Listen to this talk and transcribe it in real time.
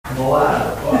More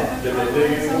live. Did they do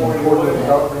any more? More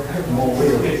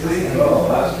wheels. Oh,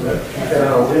 that's good. He said,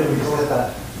 oh, really, we sort that.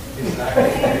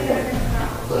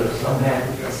 But I'm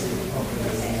happy.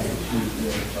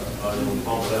 You'll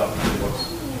pump it out and see what's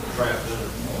trapped in it.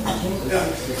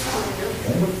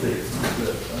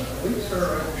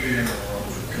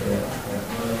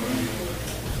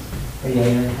 Hey,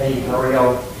 Ian. Hey, how are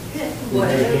y'all?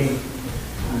 Hey,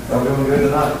 y'all doing good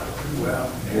tonight? Well.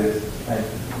 Good. Thank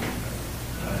you.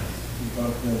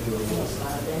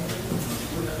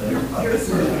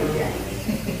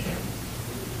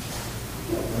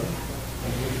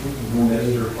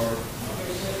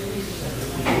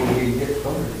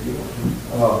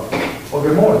 Well,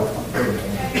 good morning.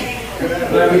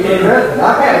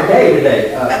 I've had a day today.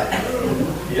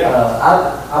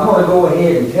 I'm going to go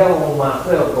ahead and tell on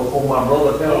myself before my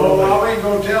brother tells on me. I ain't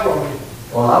gonna tell on you.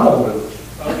 Well, I'm going to.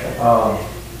 Okay.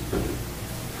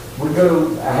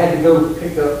 I had to go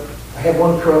pick up, I had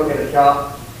one truck at the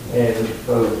shop, and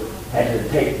so I had to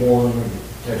take one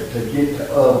to get to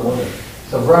other one.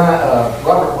 So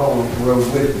Robert rode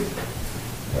with me,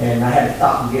 and I had to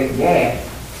stop and get gas,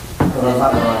 because I was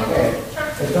not running gas.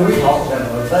 And so we walked down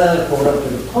the side, pulled up to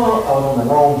the pump, I was on the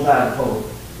wrong side of the pump.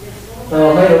 So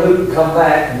I made a loop and come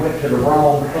back and went to the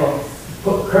wrong pump,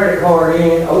 put the credit card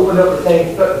in, opened up the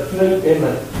thing, stuck the snoop in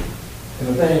the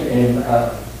thing, and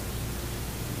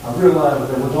I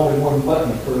realized there was only one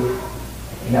button to push,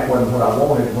 and that wasn't what I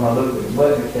wanted. When I looked at the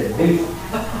button, it said diesel.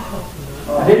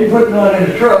 I didn't put none in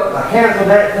the truck. I canceled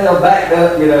that cell, backed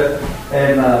up,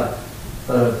 and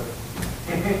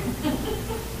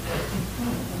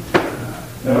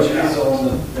No diesel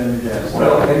in the gas.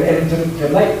 well, and to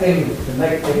make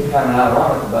things kind of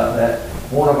ironic about that,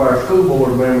 one of our school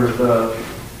board members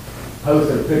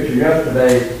posted a picture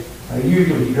yesterday.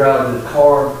 Usually he drives his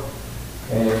car,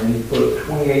 and he put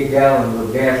 28 gallons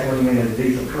of gasoline in his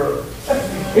diesel truck.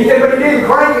 He said, but he didn't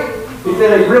crank it. He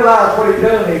said he realized what he'd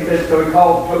done. He said, so he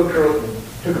called the tow truck and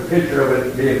took a picture of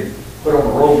it being put on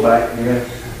the rollback. He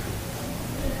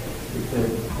said,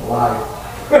 lie.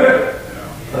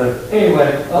 But anyway,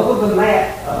 other than that,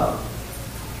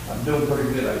 I'm doing pretty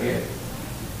good, I guess.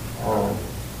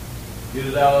 Get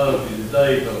it out of you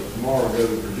today, because tomorrow go to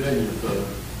Virginia, so.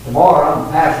 Tomorrow I'm a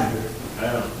passenger.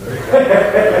 Yeah, there you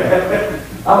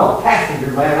go. I'm a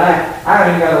passenger, man. I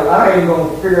ain't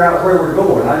gonna figure out where we're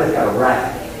going. I just got to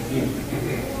ride.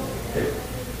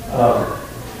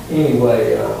 Anyway,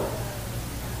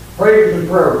 praise and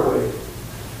prayer request.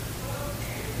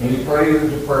 Any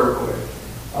prayers and prayer requests?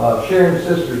 Sharon's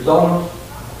sister Zona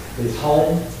is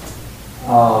home.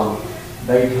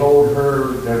 They told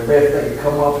her the best they could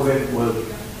come up with was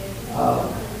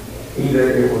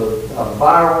either it was a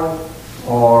viral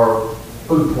or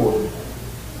food poisoning.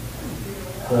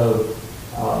 So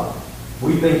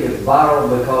we think it's viral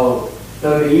because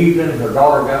Sunday evening her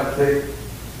daughter got sick.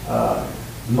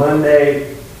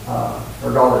 Monday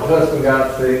her daughter's husband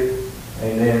got sick,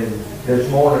 and then this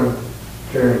morning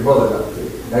Sharon's brother got sick.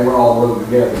 They were all rode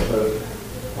together, so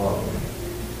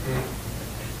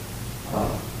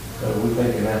we're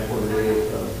thinking that's what it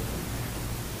is.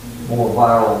 More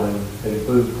viral than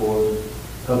food poisoning.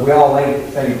 Because we all ate at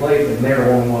the same place, and they're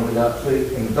the only ones that got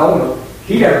sick. And Zona,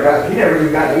 she never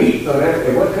even got to eat, so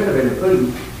that what could have been the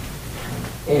food.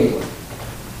 Anyway,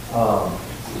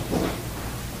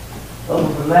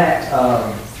 other than that,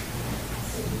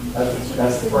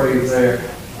 that's the phrase there.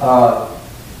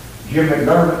 Jim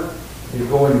McDermott is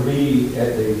going to be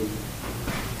at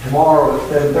tomorrow at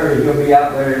 7:30. He'll be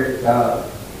out there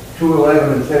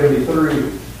 211 and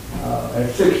 73 at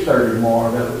 6:30 tomorrow.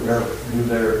 They'll do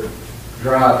their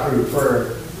drive-through prayer.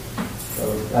 So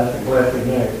that's a blessing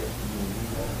there.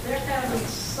 They're having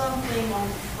something on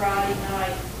Friday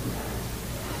night.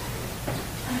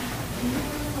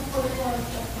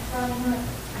 I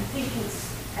think it's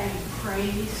a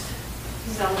praise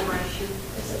celebration.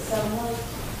 Is it Sunday?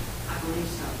 I believe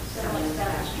so. Sunday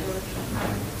Baptist Church.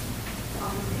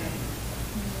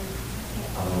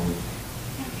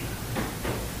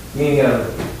 Any other?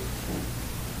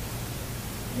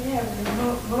 We have the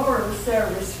memorial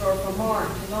service for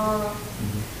Martin tomorrow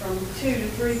from 2 to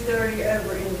 3:30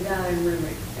 over in the dining room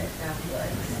at our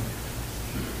place.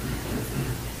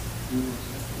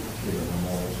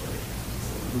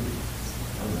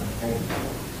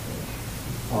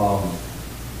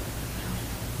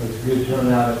 It's a good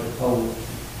turnout at the poll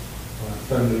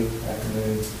Sunday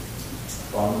afternoon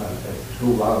from at the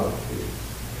school I went to.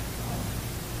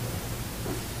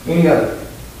 Any other?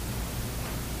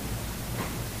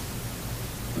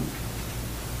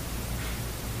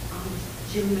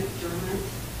 Jim McDermott.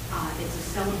 It's a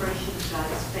celebration of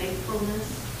God's faithfulness.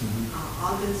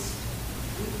 August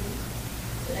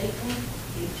 18th.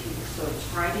 So it's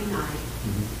Friday night,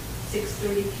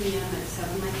 6:30 p.m. at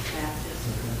 7 Lakes Baptist.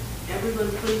 Everyone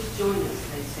please join us,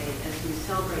 they say, as we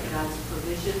celebrate God's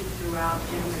provision throughout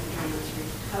Jim McDermott's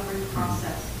recovery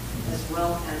process, as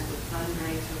well as the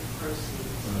fundraiser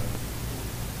proceeds.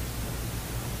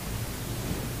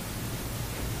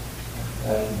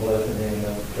 That's a blessing in and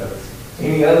of itself.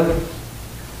 Any others?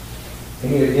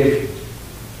 Any additions?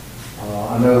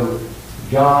 I know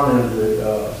John is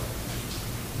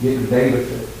getting Davis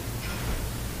at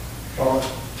Sharp,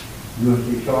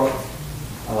 UNC Sharp,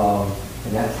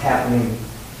 and that's happening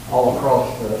all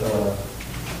across the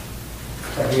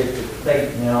state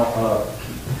now.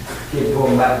 Kids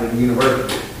going back to the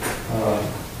university.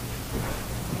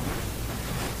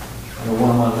 I know one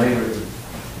of my neighbors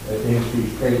at NC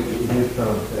State, his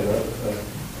son set up.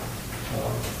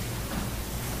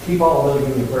 Keep all those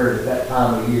in your prayers at that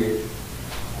time of year.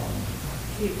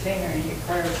 Keep Tina in your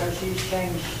prayers because she's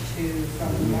changed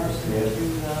from nursing to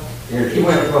Yeah, she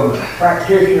went from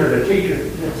practitioner to teacher.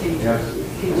 the teacher. Yes.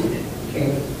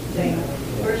 Tina.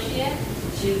 Where's she at?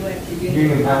 She went to Union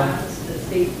Union High. High to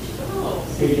teach.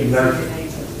 Teaching nurse.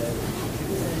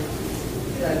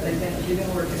 She's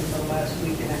been working for the last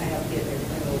week and a half getting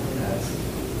everything organized.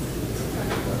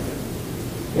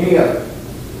 Any other?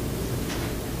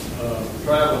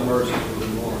 Travel mercy for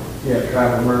tomorrow. Yeah,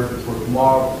 travel mercies for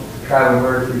tomorrow. Travel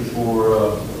mercies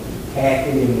for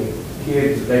Kathy and the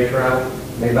kids as they travel.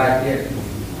 They back yet?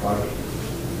 All right.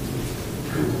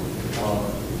 Cool.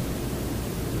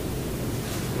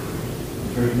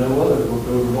 If there's no other, we'll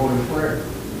go to morning prayer.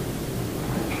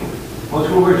 Most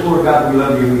glorious Lord God, we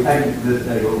love you and we thank you for this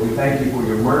day, Lord. We thank you for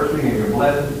your mercy and your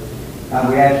blessing. God,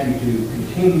 we ask you to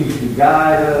continue to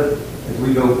guide us as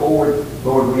we go forward.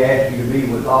 Lord, we ask you to be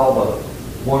with all the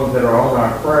ones that are on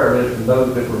our prayer list and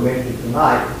those that were mentioned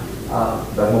tonight,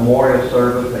 the memorial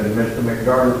service and Mr.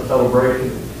 McDermott's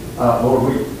celebration. Lord,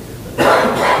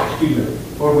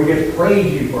 Lord, we just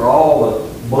praise you for all the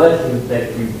blessings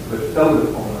that you bestowed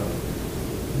upon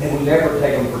us. And we never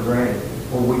take them for granted.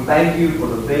 Lord, we thank you for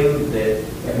the things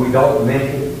that we don't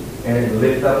mention and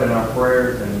lift up in our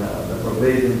prayers and the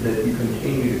provisions that you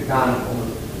continue to kind of on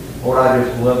us. Lord, I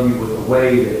just love you with the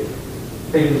way that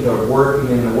things are working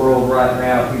in the world right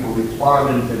now, people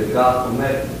responding to the gospel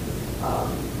message.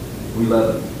 We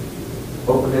love you.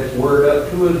 Open this word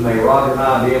up to us. May Roger and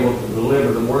I be able to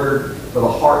deliver the word for the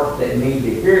hearts that need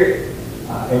to hear it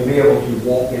and be able to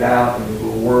walk it out into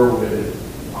a world that is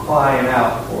crying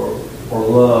out for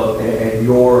love and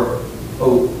your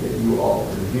hope that you offer.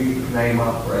 In Jesus' name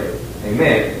I pray.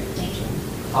 Amen.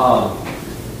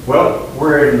 Well,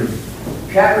 we're in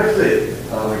chapter 6.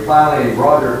 We finally,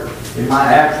 Roger, in my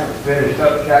absence, finished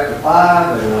up chapter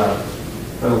 5, and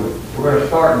so we're going to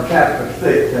start in chapter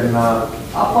 6. And I'll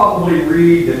probably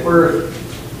read the first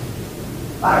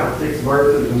 5 or 6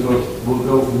 verses, and we'll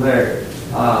go from there.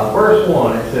 Verse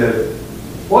 1, it says,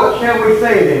 "What shall we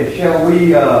say then? Shall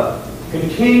we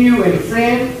continue in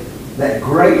sin that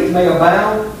grace may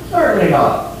abound? Certainly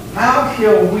not. How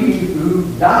shall we who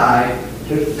died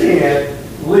to sin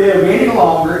live any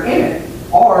longer in it?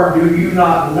 Or do you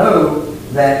not know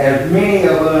that as many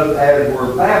of us as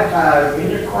were baptized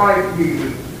into Christ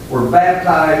Jesus were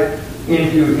baptized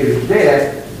into his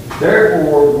death?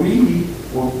 Therefore we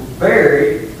were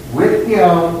buried with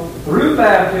him through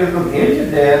baptism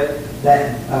into death,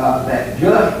 that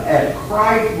just as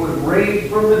Christ was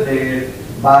raised from the dead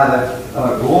by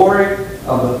the glory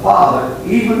of the Father,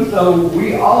 even so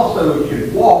we also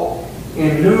should walk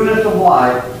in newness of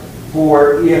life.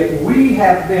 For if we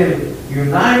have been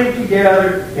united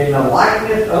together in the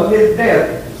likeness of his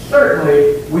death,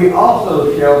 certainly we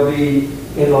also shall be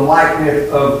in the likeness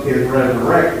of his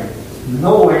resurrection.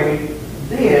 Knowing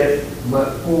this,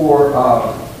 but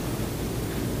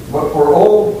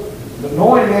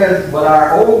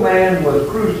our old man was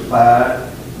crucified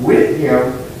with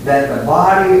him, that the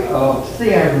body of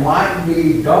sin might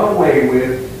be done away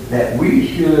with, that we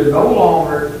should no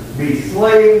longer be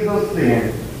slaves of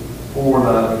sin.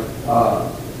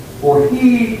 For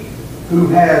he who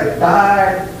has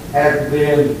died has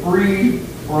been free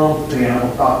from sin." I'm going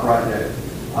to stop right there.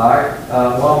 All right.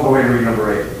 Well, I'm going to go ahead and read number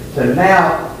 8. So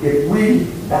now, if we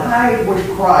died with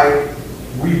Christ,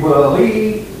 we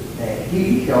believe that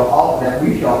we shall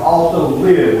also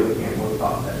live with him. We'll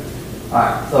stop there. All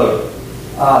right. So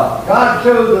God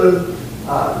shows us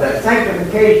that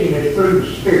sanctification is through the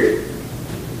Spirit.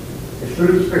 It's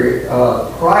through the Spirit.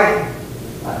 Christ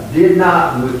did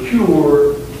not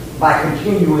mature by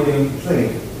continuing in sin.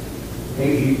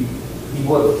 He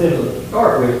wasn't sinless to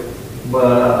start with,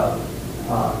 but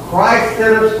Christ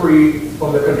set us free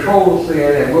from the control of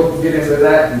sin, and we'll get into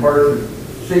that in verses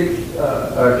 6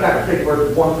 chapter 6,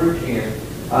 verses 1 through 10.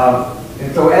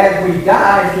 And so as we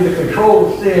dive into the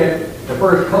control of sin, the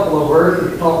first couple of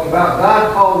verses talk about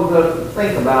God causes us to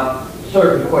think about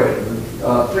certain questions.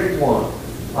 6:1.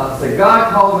 So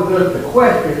God causes us to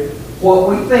question what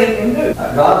we think and do.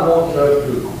 God wants us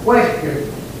to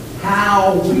question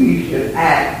how we should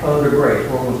act under grace.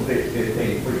 Romans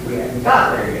 6:15, which we haven't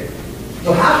got there yet.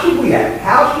 So how should we act?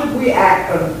 How should we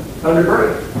act under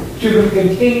grace? Should we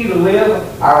continue to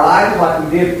live our lives like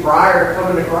we did prior to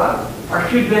coming to Christ? Or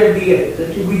should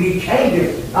we be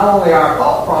changing not only our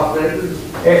thought processes,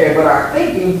 but our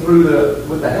thinking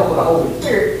with the help of the Holy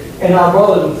Spirit and our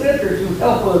brothers and sisters who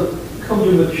help us come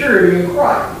to maturity in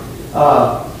Christ?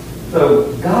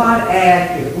 So God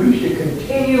asked if we should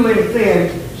continue in sin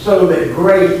so that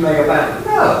grace may abound.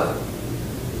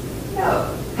 No.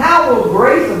 How will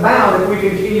grace abound if we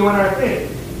continue in our sin?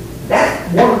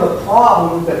 That's one of the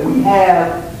problems that we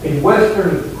have in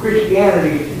Western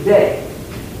Christianity today.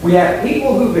 We have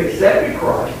people who've accepted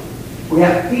Christ. We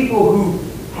have people who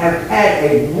have had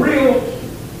a real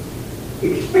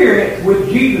experience with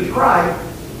Jesus Christ,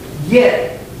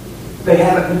 yet they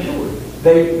haven't matured.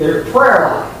 Their prayer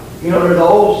life. There's an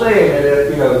old saying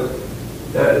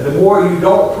that, the more you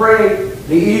don't pray,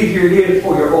 the easier it is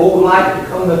for your old life to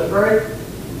come astray.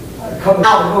 Come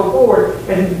out and go forward.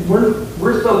 And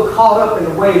we're so caught up in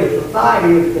the way that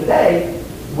society is today,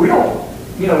 we don't,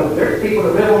 there's people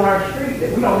that live on our street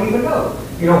that we don't even know.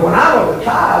 When I was a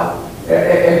child,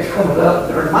 and coming up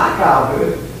during my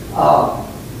childhood,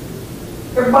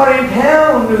 everybody in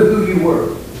town knew who you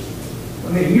were. I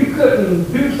mean, you couldn't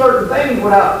do certain things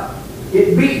without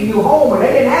it beating you home, and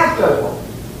they didn't have cell phones.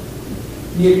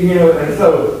 And so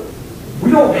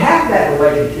we don't have that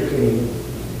relationship anymore.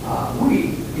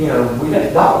 We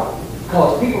just don't,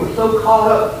 because people are so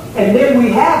caught up. And then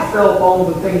we have cell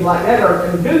phones and things like that are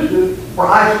conducive for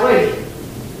isolation,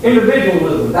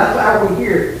 individualism. That's how we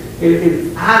hear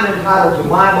is I'm entitled to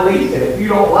my beliefs, and if you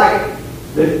don't like it,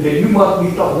 then you must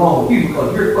be something wrong with you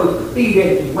because you're supposed to feed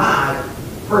into my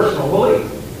personal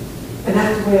beliefs. And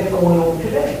that's the way it's going on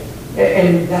today.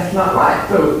 And that's not right.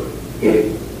 So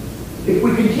if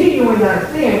we continue in our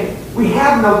sin, we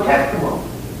have no testimony.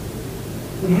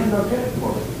 We have no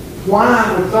testimony.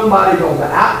 Why would somebody on the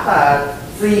outside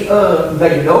see us?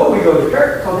 They know we go to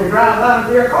church because they drive by and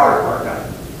see our cars parked out.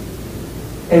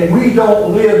 And we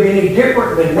don't live any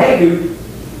different than they do.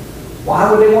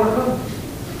 Why would they want to come?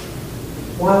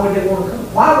 Why would they want to come?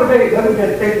 Why would they just think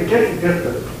that this is just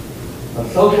a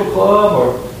social club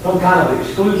or some kind of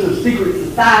exclusive secret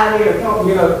society or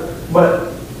something,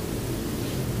 But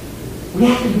we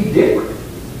have to be different.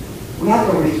 We have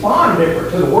to respond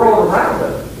different to the world around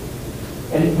us.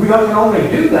 And we can only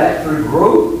do that through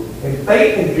growth and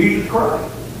faith in Jesus Christ.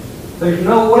 There's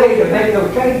no way to make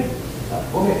those changes.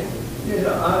 Go ahead.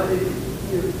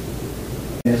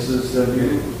 This is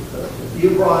you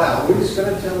brought out. We're just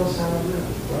going to tell us how to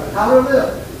live. Right. How to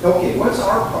live. Okay, what's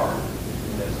our part?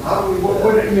 How do we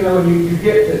you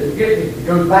get to it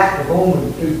goes back to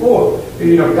Romans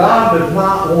 2:4. God does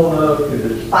not want us to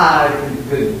despise His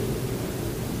goodness.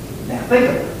 Now think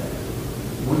about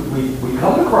that. We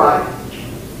come to Christ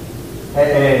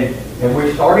and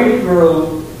we're starting to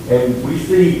grow, and we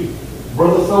see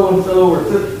brother so-and-so or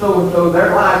sister so-and-so,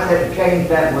 their lives haven't changed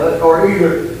that much, or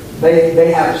either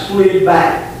they have slid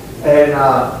back and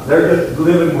they're just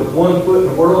living with one foot in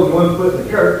the world and one foot in the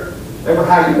church, ever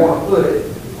how you want to put it.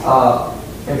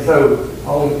 And so,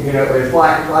 it's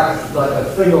like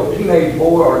a single teenage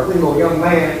boy or a single young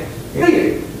man.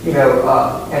 And I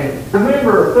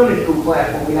remember a Sunday school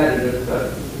class when we had to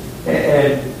discuss,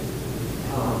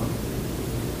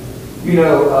 we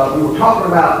were talking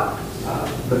about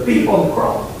the thief on the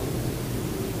cross.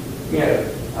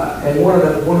 And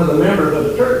one of the members of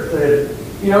the church said,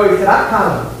 he said,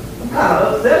 I'm kind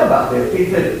of upset about this. He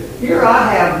said, here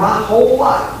I have my whole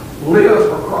life lived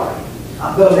for Christ.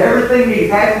 I've done everything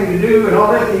He's asked me to do and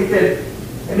all that. He said,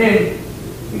 and then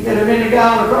the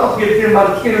guy on the cross gets him by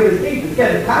the skin of his teeth.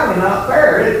 It's kind of not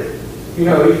fair, is it? He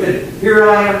said, here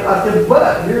I am. I said,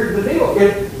 but here's the deal.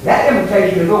 That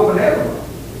invitation is open to everyone.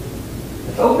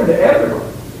 It's open to everyone.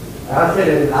 I said,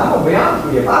 and I'm going to be honest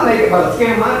with you, if I make it by the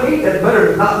skin of my teeth, that's better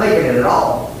than not making it at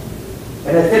all.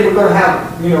 And they said we're going to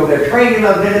have, they're training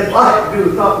us in this life to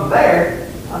do something there.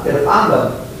 I said, if I'm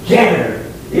the janitor,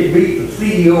 it beats the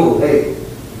CEO of Hale.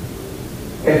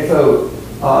 And so,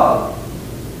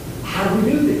 how do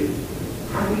we do this?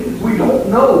 We don't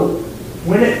know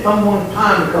when it's someone's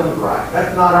time to come to Christ.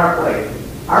 That's not our place.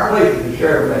 Our place is to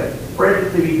share with them. Pray to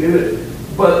see you do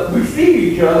it. But we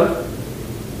see each other,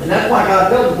 and that's why God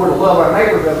tells us we're to love our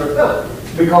neighbors as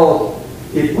ourselves.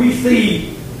 Because if we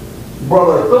see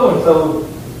brother so-and-so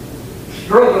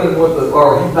struggling with the,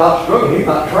 or he's not struggling, he's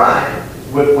not trying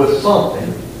with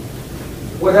something,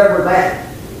 whatever that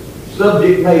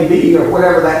subject may be, or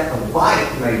whatever that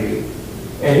advice may be.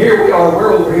 And here we are,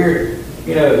 we're over here,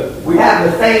 we have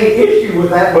the same issue with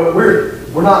that, but we're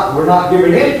not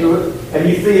giving into it. And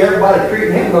you see everybody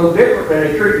treating him no different than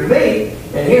they're treating me.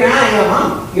 And here I am,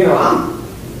 I'm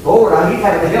Lord, he's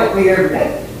having to help me every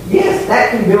day. Yes,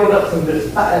 that can build up some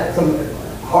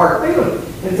hard feelings.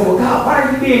 And so, well, God, why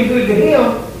are you being good to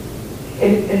him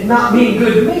and not being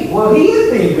good to me? Well, he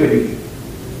is being good to you.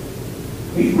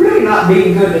 He's really not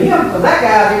being good to him, because that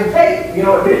guy didn't take, it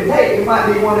didn't take. It might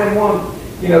be one of them ones,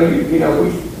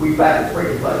 we Baptist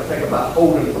preachers like to think about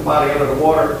holding somebody under the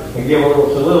water and give a little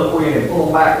soliloquy and then pull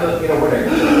them back up,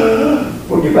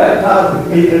 when you baptize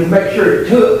them, just make sure it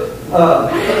took.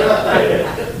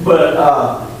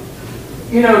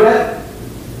 That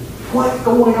what's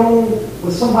going on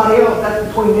with somebody else, that's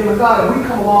between them and God. And we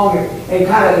come along and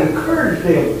kind of encourage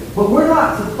them. But we're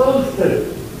not supposed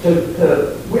to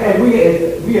and we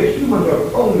as humans are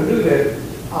prone to do this,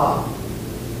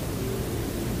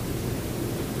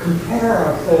 compare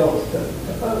ourselves to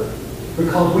others.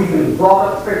 Because we've been brought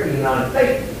up, especially in the United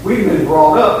States, we've been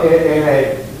brought up in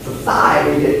a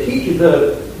society that teaches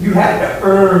us you have to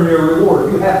earn your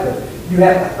reward. You have to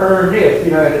earn this,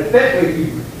 and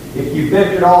especially if you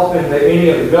ventured off into any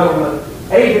of the government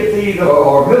agencies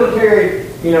or military,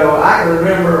 I can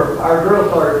remember our girl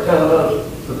started telling us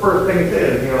the first thing it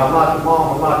says, I'm not your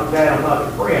mom, I'm not your dad, I'm not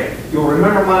your friend. You'll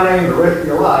remember my name the rest of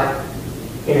your life.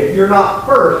 And if you're not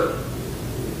first,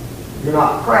 you're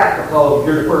not crap, because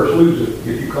you're the first loser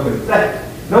if you come in second.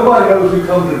 Nobody knows who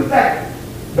comes in second.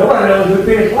 Nobody knows who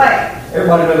finished last.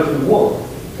 Everybody knows who won.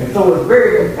 And so it's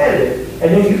very competitive. And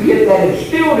then you get that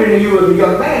instilled into you as a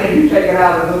young man, and you take it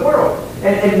out into the world.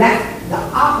 And that's the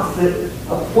opposite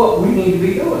of what we need to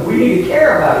be doing. We need to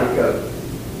care about each other.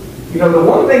 The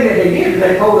one thing that they did is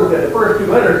they told us that the first two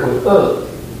letters was us.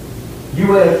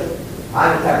 U.S.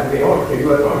 I just happen to be honest. The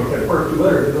U.S. Army said the first two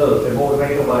letters is us. And boy,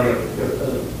 ain't nobody else. It's just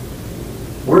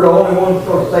us. We're the only ones that's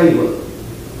going to save us.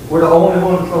 We're the only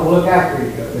ones that's going to look after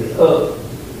each other. It's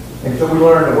us. And so we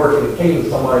learned to work with a team.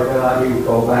 Somebody said, I would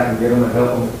go back and get them and help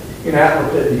them.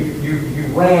 That's what you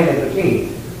ran as a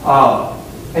team.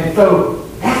 And so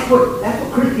that's what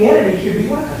Christianity should be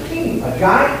like, a team, a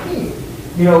giant team.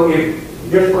 If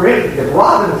just for instance, if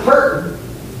Robin's hurting,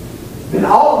 then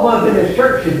all of us in this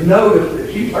church should notice that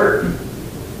she's hurting.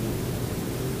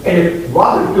 And if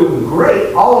Robin's doing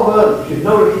great, all of us should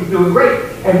notice she's doing great.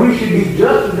 And we should be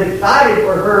just as excited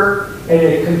for her and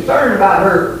as concerned about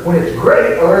her when it's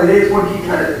great or it is when she's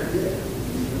hurt.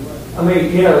 I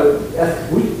mean,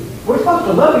 we're supposed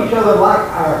to love each other like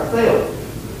ourselves.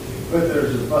 But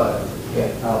there's a but Yeah.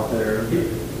 out there.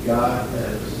 God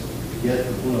has yet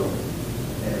to bloom.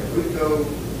 And if we go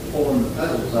pulling the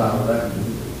petals out of that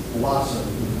blossom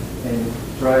and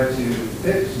try to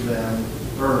fix them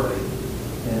early,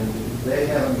 and they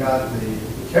haven't got the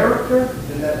character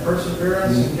and that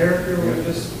perseverance and character we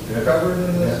just covered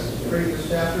in this previous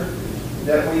chapter,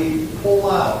 that we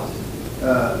pull out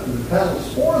the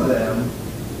petals for them,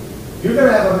 you're going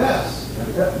to have a mess.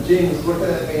 Gene's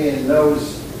looking at me and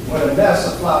knows what a mess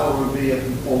a flower would be if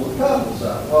you pull the petals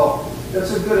out. Well,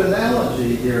 that's a good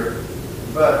analogy here.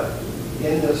 But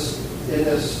in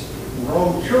this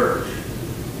Rome church,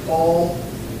 Paul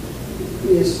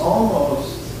is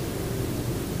almost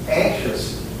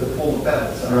anxious to pull the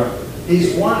petals out. Right.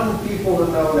 He's wanting people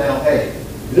to know now, hey,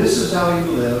 this is how you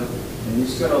live, and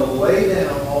he's going to lay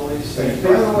down all these things.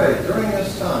 By the way, during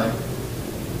this time,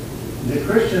 the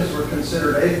Christians were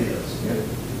considered atheists. Yeah.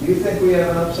 You think we have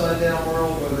an upside-down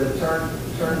world where they turn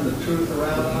the truth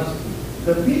around on us?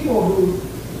 The people who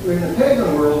in the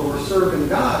pagan world were serving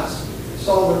gods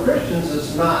saw the Christians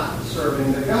as not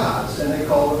serving the gods, and they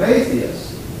called them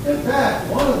atheists. In fact,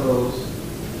 one of those,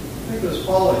 I think it was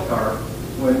Polycarp,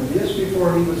 when just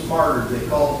before he was martyred, they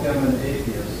called him an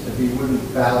atheist if he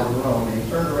wouldn't bow to Rome. And he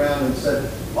turned around and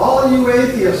said, all of you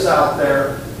atheists out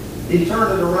there, he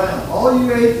turned it around, all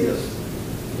you atheists,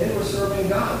 they were serving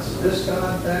gods. This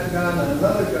God, that God, and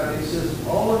another God. He says,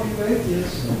 all of you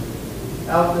atheists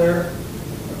out there,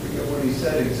 I forget what he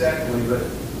said exactly, but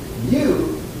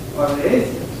you are the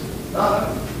atheists, not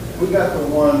us. We got the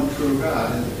one true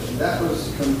God. And that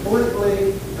was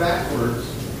completely backwards.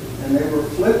 And they were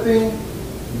flipping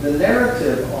the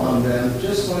narrative on them,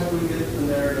 just like we get the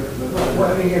narrative of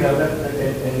well, I mean,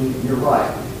 and you're right.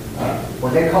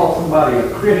 When they called somebody a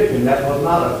Christian, that was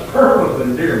not a term of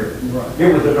endearment. Right.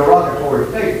 It was a derogatory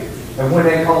statement. And when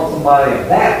they called somebody a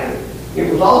Baptist,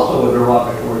 it was also a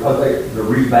derogatory, the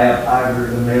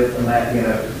rebaptizers and this and that, you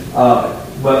know.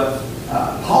 But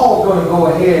Paul's going to go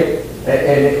ahead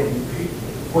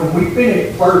when we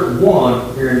finish verse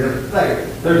 1 here in just a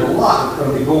second, there's a lot that's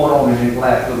going to be going on in this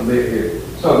last little bit here.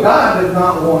 So God does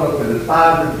not want us to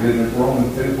despise His goodness,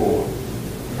 Romans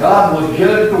 2:4. God will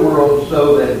judge the world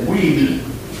so that we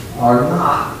are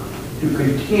not to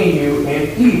continue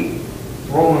in evil.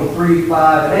 Romans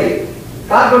 3:5 and 8.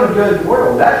 God's going to judge the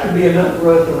world. That should be enough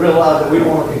for us to realize that we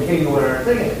want to continue in our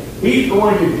sin. He's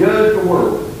going to judge the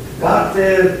world. God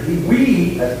says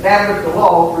we establish the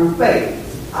law through faith.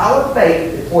 Our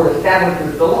faith is what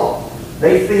establishes the law.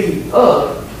 They see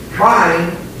us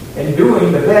trying and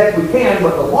doing the best we can,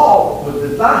 but the law was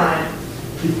designed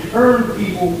to turn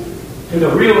people to the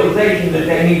realization that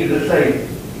they needed to say,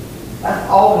 that's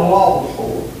all the law was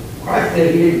for. Christ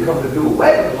said He didn't come to do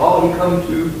away with the law, He come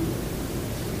to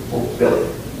fulfill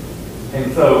it.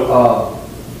 And so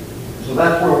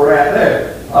that's where we're at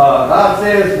there. God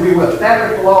says we will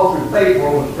establish the law through faith,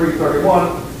 Romans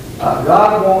 3:31.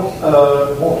 God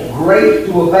wants grace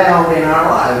to abound in our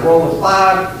lives, Romans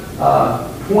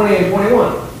 5:20 and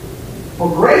 21. For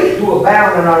grace to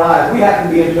abound in our lives, we have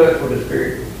to be in touch with the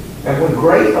Spirit. And when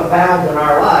grace abounds in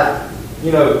our lives,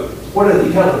 you know, what does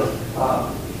He tell us?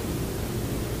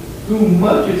 Whom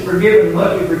much is forgiven,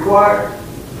 much is required.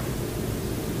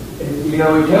 And, you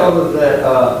know, He tells us that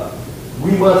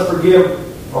we must forgive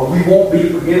or we won't be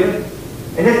forgiven.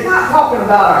 And it's not talking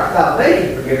about our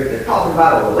salvation forgiveness, it's talking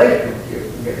about a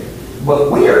relationship forgiveness. But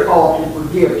we are called to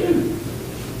forgive too.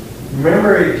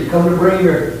 Remember, if you come to bring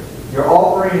your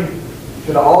offering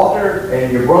to the altar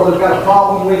and your brother's got a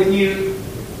problem with you,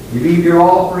 you leave your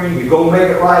offering, you go make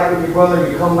it right with your brother,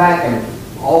 you come back and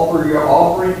offer your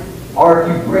offering. Or if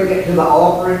you bring it to the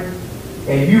offering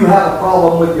and you have a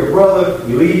problem with your brother,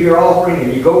 you leave your offering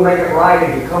and you go make it right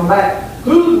and you come back.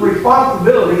 Whose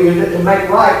responsibility is it to make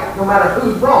right no matter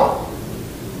who's wrong?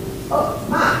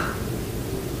 Mine.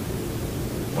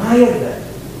 Why is that?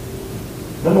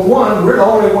 Number one, we're the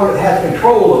only one that has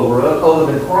control over us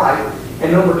other than Christ.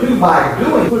 And number two, by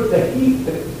doing, put the heat,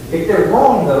 if they're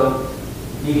wrong though,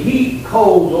 you heap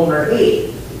coals on their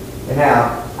head. And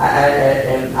now,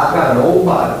 and I've got an old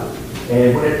Bible,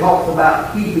 and when it talks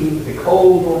about heaping the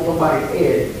coals on somebody's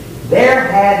head, they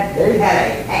had a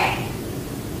hat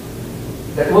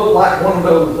that looked like one of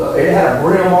those, it had a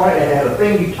brim on it, and it had a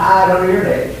thing you tied under your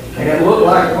neck, and it looked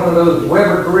like one of those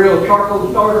Weber grill charcoal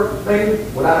starter things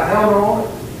without a helmet on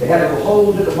it. They had little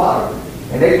holes at the bottom.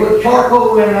 And they put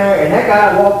charcoal in there, and that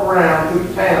guy walked around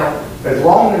through town as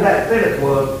long as that sentence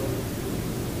was,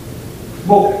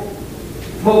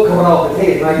 smoke coming off his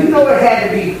head. Now, you know it had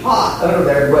to be hot under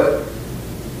there, but,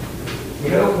 you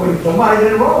know, when somebody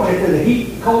did wrong, they said the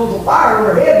heat coals of fire on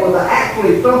their head was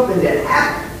actually something that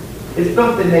happened. It's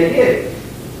something they did.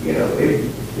 You know,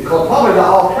 because probably the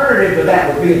alternative to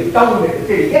that was being stoned at the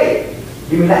city gate.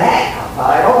 Give me the hat, I'll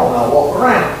tie it on, I'll walk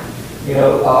around. You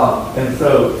know, and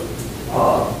so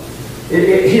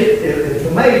it's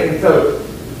amazing. So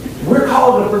we're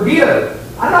called to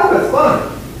forgive. I know it's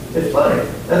funny. It's funny.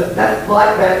 That's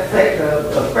like that sect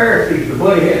of Pharisees, the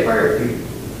bloody-headed Pharisees.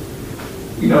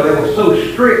 You know, they were so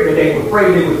strict that they were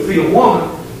afraid they would see a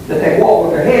woman that they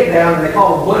walked with their head down, and they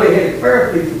called them bloody-headed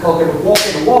Pharisees because they would walk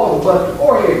in the wall and bust their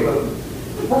forehead. But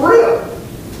for real.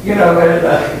 You know, and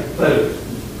so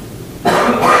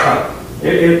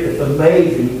it's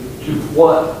amazing to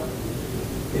what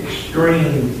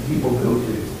extremes people go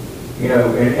to. You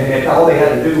know, and that's all they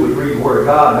had to do was read the Word of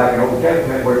God back in the Old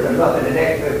Testament where it says nothing in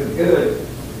excess is good.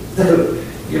 So,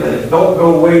 you know, don't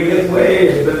go away this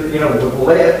way, and, you know, with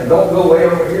less, and don't go away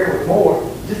over here with more.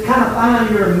 Just kind of find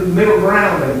your middle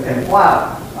ground and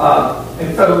plow.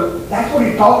 And so that's what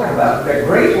he's talking about, that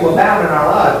grace will abound in our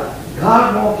lives.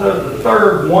 God wants us to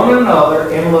serve one another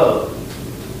in love.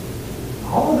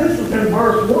 All this is in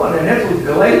verse 1, and this was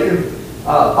Galatians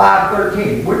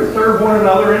 5:13. We're to serve one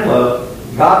another in love.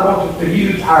 God wants us to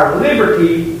use our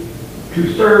liberty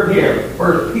to serve Him.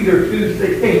 1 Peter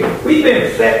 2:16. We've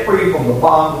been set free from the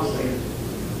bonds of sin.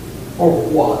 For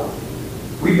what?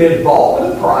 We've been bought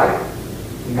with a price.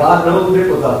 And God knows it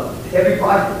was a heavy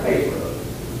price to pay for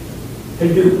us.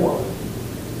 To do what?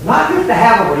 Not just to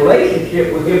have a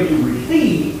relationship with Him to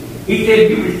receive. He said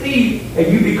you receive and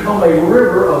you become a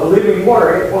river of living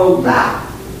water. It flows out.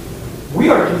 We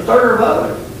are to serve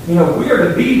others. You know, we are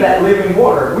to be that living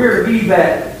water. We are to be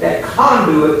that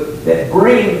conduit that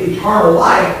brings eternal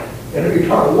life and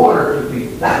eternal water to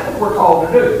people. That's what we're called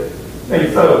to do.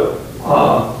 And so,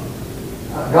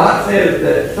 God says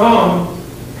that some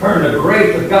turn the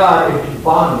grace of God into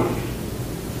bondage.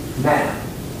 Now,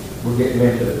 we're getting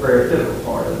into the pharisaical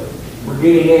part of it. we're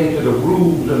getting into the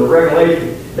rules and the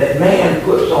regulations that man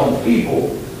puts on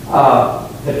people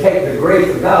to take the grace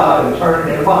of God and turn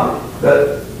it into bondage.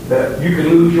 You can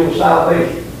lose your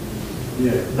salvation.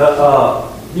 Yeah.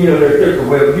 There's different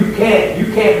ways. You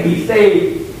can't be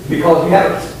saved because you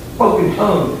haven't spoken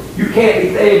tongues. You can't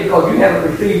be saved because you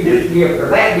haven't received this gift or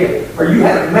that gift, or you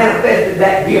haven't manifested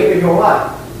that gift in your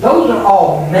life. Those are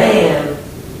all man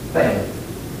things.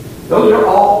 Those are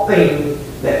all things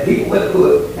that people have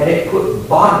put, and it put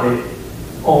bondage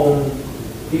on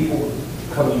people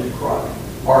coming to Christ,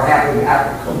 or having to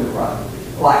come to Christ.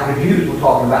 Like the Jews were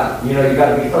talking about, you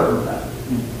got to be circumcised.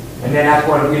 And then that's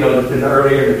when,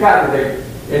 earlier in the chapter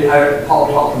there, Paul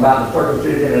talks about the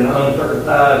circumcision and the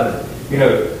uncircumcised,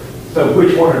 so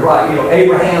which one is right?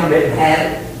 Abraham didn't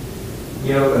have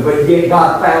it, but yet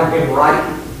God found him right,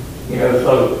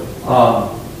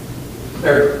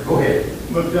 go ahead.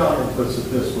 McDonald puts it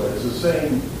this way. It's the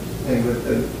same thing that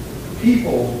the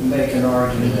people make an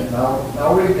argument. And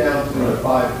I'll read down through the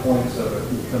 5 points of it.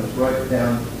 It comes right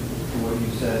down to what you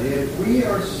said. If we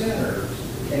are sinners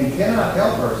and cannot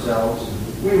help ourselves,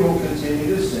 we will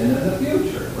continue to sin in the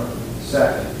future.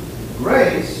 Second,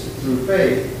 grace through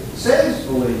faith saves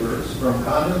believers from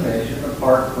condemnation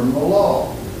apart from the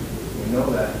law. We know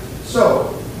that.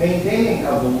 So, maintaining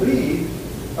a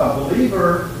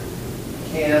believer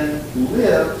can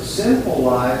live sinful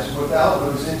lives without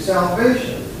losing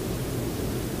salvation.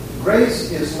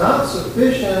 Grace is not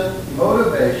sufficient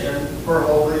motivation for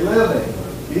holy living.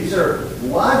 These are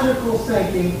logical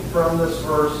thinking from this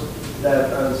verse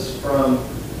that is from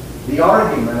the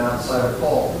argument outside of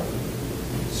Paul.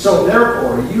 So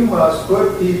therefore, you must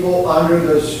put people under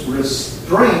this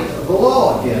restraint of the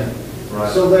law again.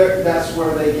 Right. So that's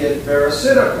where they get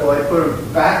pharisaical. They put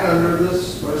them back under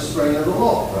this restraint of the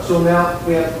law. Right. So now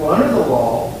we have to go under the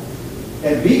law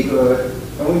and be good,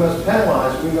 and we must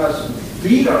penalize. We must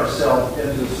beat ourselves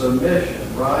into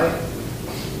submission, right?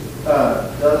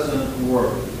 Doesn't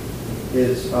work.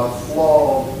 It's a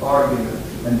flawed argument.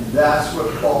 And that's what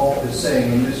Paul is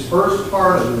saying. In this first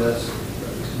part of this,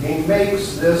 he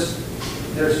makes this,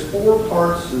 there's 4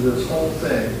 parts to this whole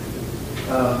thing.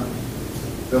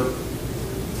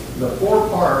 The 4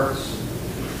 parts,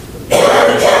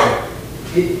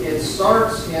 it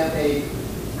starts in a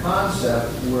concept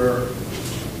where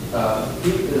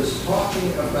he is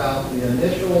talking about the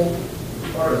initial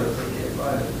part of it.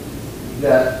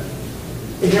 That,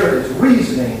 here it is,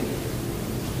 reasoning.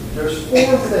 There's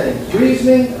 4 things: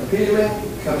 reasoning, appealing,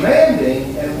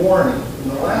 commanding, and warning.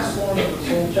 And the last one of this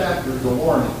whole chapter is a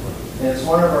warning. And it's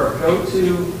one of our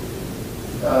go-to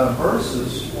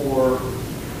verses for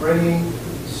bringing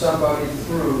somebody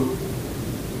through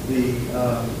the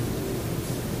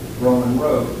Roman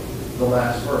road, the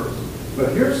last verse.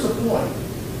 But here's the point.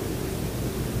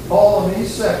 Paul, in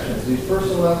these sections, these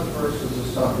first 11 verses,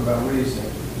 is talking about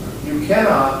reasoning. You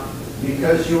cannot,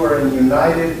 because you are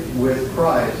united with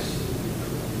Christ.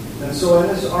 And so in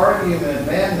this argument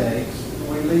man makes,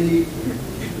 we leave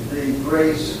the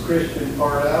grace Christian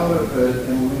part out of it,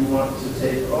 and we want to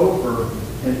take over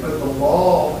and put the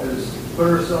law, put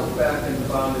ourselves back in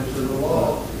bondage to the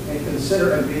law, and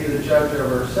consider and be the judge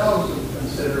of ourselves, and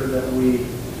consider that we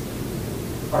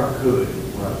are good,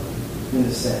 right? In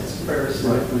a sense,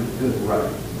 Pharisaical good, right?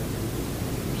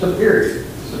 Superior.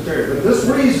 But this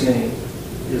reasoning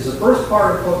is the first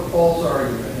part of Paul's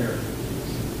argument here.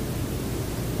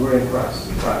 We're in Christ,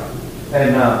 right?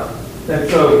 And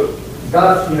so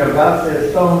God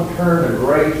says, "Some turn the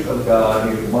grace of God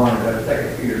into bondage." That's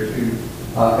 2 Peter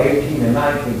 2:18 and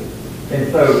 19.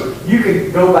 And so you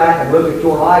can go back and look at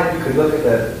your life. You can look at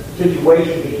the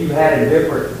situations that you've had in the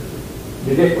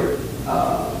different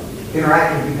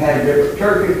interactions you've had in different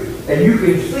churches, and you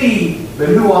can see the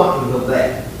nuances of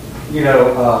that.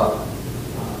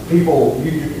 People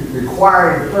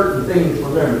requiring certain things for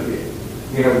membership.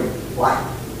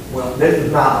 This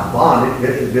is not a bondage.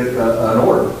 This is just an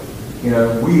order.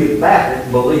 We as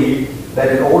Baptists believe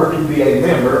that in order to be a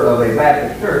member of a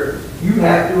Baptist church, you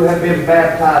have to have been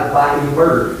baptized by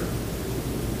immersion.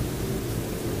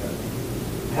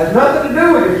 Has nothing to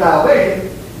do with your salvation,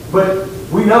 but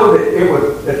we know that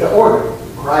it's an order.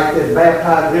 Christ has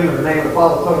baptized them in the name of the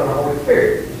Father, Son, and the Holy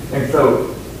Spirit. And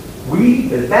so we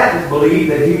as Baptists believe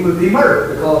that he was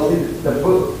immersed, because the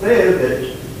book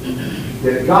says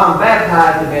that John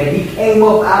baptized him and he came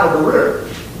up out of the river.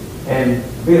 And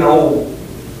being old,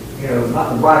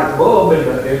 not the brightest bulb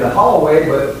in the hallway,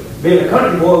 but being a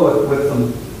country boy with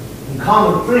some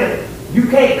common sense, you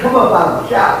can't come up out of the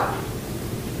shower.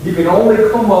 You can only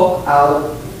come up out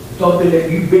of something that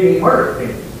you've been immersed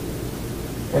in.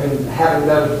 And having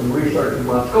done some research in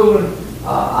my schooling,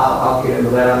 I'll get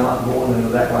into that, I'm not going into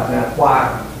that right now,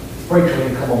 why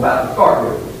sprinkling come about to start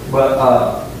with.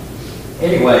 But,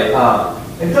 anyway,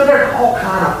 and so there's all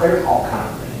kind of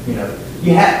things, you know. We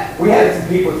had some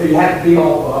people say you have to be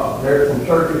on, there's some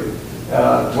churches,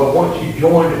 well, once you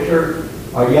join the church,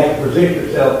 you have to present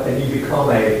yourself and you become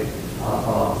a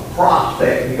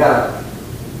prospect. You got to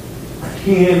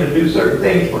attend and do certain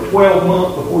things for 12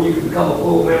 months before you can become a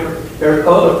full member. There's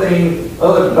other things,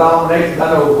 other denominations.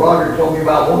 I know Roger told me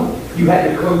about one. You had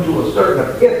to come to a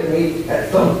certain epiphany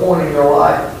at some point in your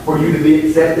life for you to be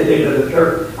accepted into the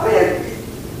church. I mean,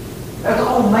 that's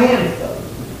all man stuff.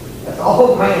 That's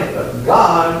all man stuff.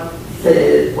 God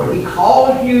says when He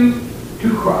calls you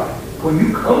to Christ, when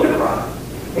you come to Christ,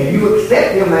 and you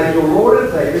accept Him as your Lord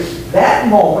and Savior, that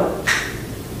moment,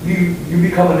 you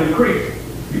become a new creature.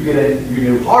 You get a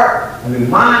new heart, a new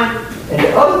mind. And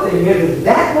the other thing is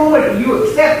that moment that you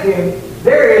accept Him,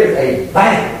 there is a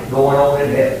bang going on in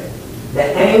heaven. The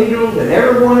angels and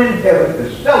everyone in heaven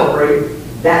is celebrating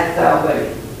that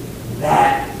salvation.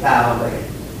 That salvation.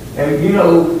 And you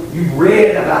know, you've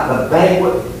read about the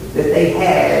banquet that they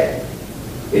had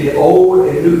in the Old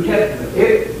and New Testament.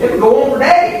 It would go on for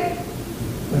days.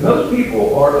 And those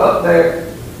people are up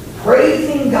there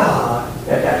praising God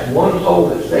that that's one soul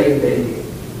that's saved in Him.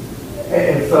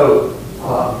 And so,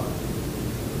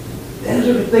 those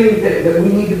are the things that we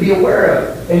need to be aware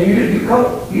of. And you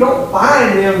don't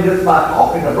find them just by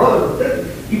talking to brothers and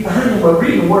sisters. You find them by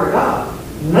reading the Word of God.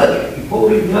 Nuggets. You pull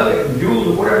these nuggets and jewels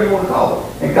or whatever you want to call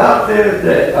them. And God says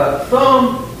that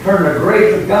some turn the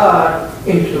grace of God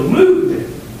into losing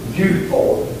Jude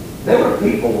for. There were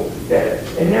people that,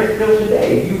 and there still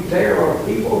today, there are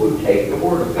people who take the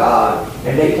Word of God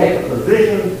and they take a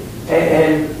position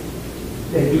and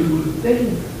they do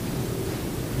things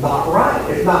not right.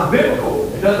 It's not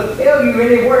biblical. It doesn't tell you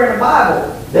anywhere in the Bible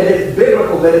that it's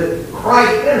biblical, that it's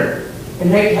Christ-centered.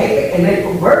 And they take it and they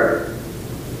convert it.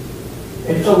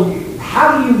 And so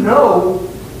how do you know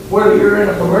whether you're in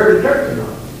a converted church or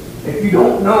not? If you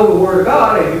don't know the Word of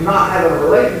God and you're not having a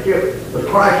relationship with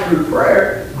Christ through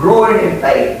prayer, growing in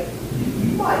faith,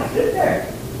 you might sit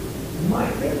there. You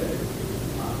might sit there.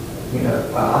 You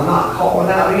know, I'm not calling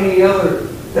out any other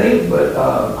things, but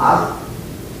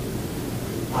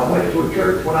I went to a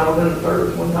church when I was in the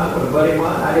service one time with a buddy of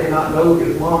mine. I did not know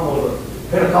his mom was a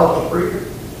Pentecostal preacher,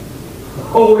 a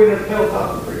holiness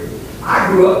Pentecostal preacher. I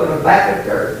grew up in a Baptist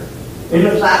church in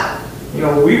the South. You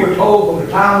know, we were told from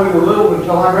the time we were little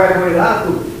until I graduated high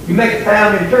school, you make a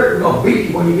sound in church, we're going to beat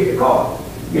you when you get the car.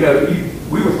 You know,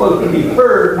 we were supposed to be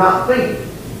heard, not seen.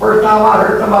 First time I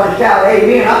heard somebody shout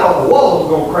amen, I thought the walls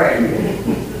were going to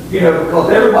crash. You know, because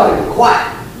everybody was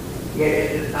quiet.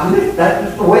 Yeah, I mean, that's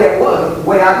just the way it was. That's the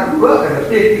way I grew up in the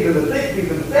 50s and the 60s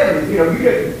and the 70s. You know,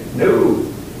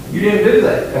 you didn't do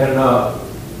that. And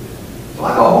so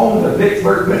I go home to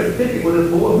Vicksburg, Mississippi with this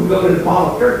boy. We go to his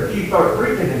mom's church and she started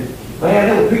preaching. And man,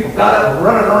 there were people got up and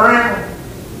running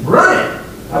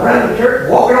around the church,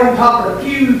 walking on top of the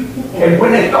pews. And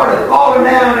when they started falling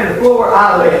down in the floor,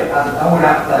 I left. I went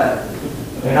outside.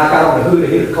 And I got on the hood of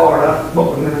his car and I was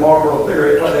smoking them Marlboro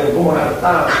cigarettes like they were going out of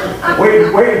town.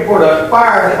 waiting for the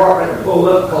fire department to pull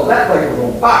up because that place was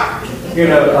on fire. You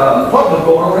know, something was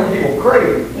going on, and people were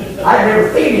crazy. I'd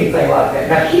never seen anything like that.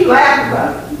 Now she laughed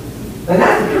about it. And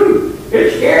that's the truth.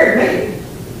 It scared me.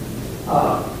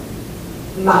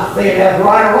 Not saying that's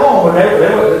right or wrong, but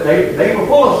they were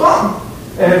full of something.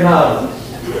 And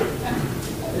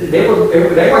they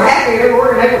were happy, they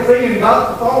were singing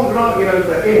gospel songs and all, you know,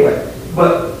 so anyway.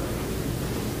 But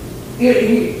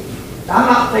I'm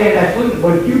not saying that's foolish,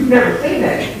 but if you've never seen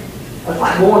that, that's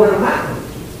like going to the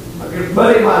mountains. Like this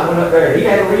buddy of mine went up there, he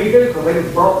had to redo because they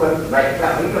was brought the snakes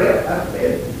out. He left. I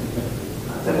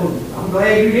said, well, I'm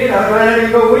glad you did. I'm glad I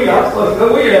didn't go with you. I was supposed to go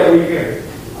with you that weekend.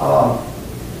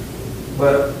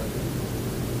 But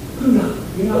who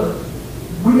knows? You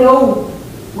know,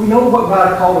 we know what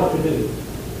God called us to do.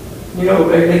 You know,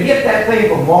 they get that thing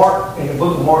from Mark, in the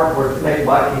book of Mark, where the snake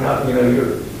bites you up, you know,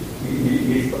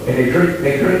 and they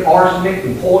drink arsenic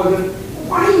and poison.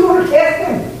 Why do you want to test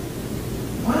them?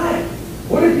 Why?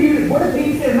 What if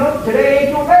he said, no, today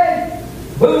ain't your day?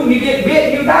 Boom, you get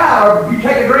bit, you die, or you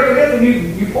take a drink of this and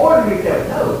you poison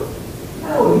yourself.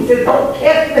 No, he said, don't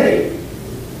test me.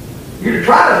 You're to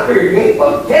try the spirit, you ain't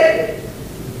supposed to test it.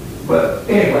 But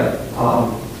anyway,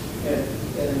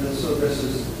 and so this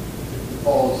is,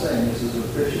 Paul is saying this is a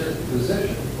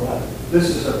position. Right. This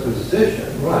is a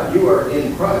position. Right. You are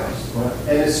in Christ. Right.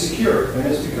 And it's secure. And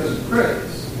it's because of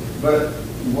grace. But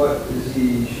what is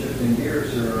he shifting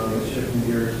gears here on? He's shifting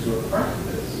gears to a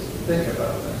practice. Think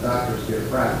about that. Doctors get a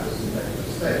practice and make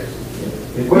mistakes.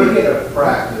 If we get a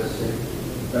practice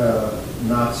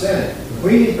not sinning.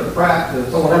 We need to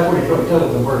practice. So that's what he's going to tell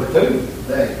us in verse 2.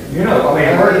 Thank you. You know, I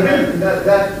mean, verse 2.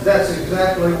 That's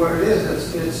exactly what it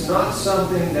is. It's not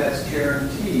something that's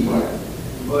guaranteed, Right.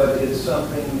 but it's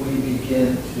something we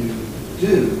begin to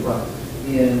do Right.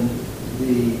 in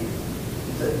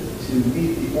to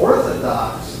meet the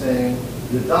orthodox thing,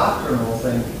 the doctrinal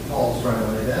thing Paul's trying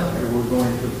to lay down here. We're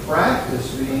going to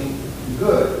practice being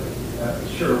good.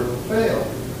 Sure, we'll fail.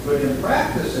 But in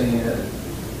practicing it,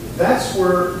 that's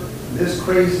where this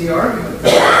crazy argument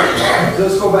comes.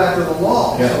 Let's go back to the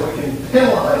law Yeah. so we can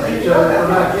penalize each other for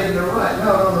not getting it right.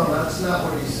 No, that's not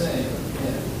what he's saying.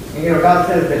 Yeah. And, you know, God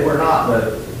says that we're not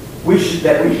we should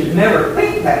never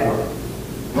think that way.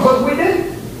 Because we do.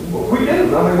 We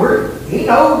do. I mean, He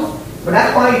knows. But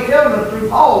that's why He's telling us through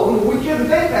Paul, we shouldn't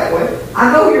think that way.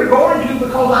 I know you're going to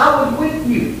because I was with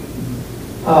you.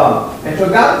 And so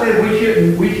God says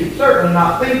we should certainly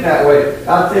not think that way.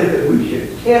 God says that we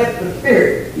should test the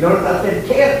Spirit. You notice I said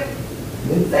test.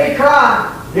 Didn't say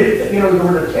try. Didn't say,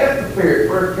 we're to test the Spirit.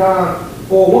 1 John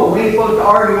 4:1. We ain't supposed to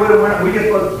argue with them. We just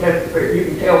supposed to test the Spirit. You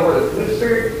can tell whether it's a good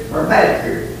spirit or a bad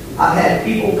spirit. I've had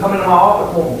people come into my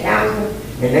office wanting counseling,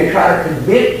 and they try to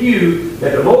convince you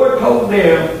that the Lord told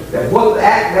them that what the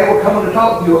act they were coming to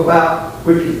talk to you about,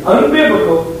 which is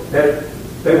unbiblical, that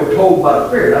they were told by the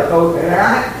Spirit. I told them, and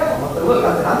I had to tell them, I said, look,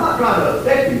 I'm not trying to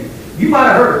upset you. You might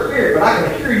have heard a spirit, but I can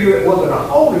assure you it wasn't a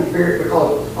Holy Spirit,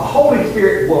 because a Holy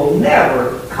Spirit will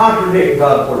never contradict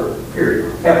God's Word,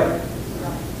 period, ever.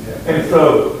 And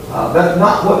so that's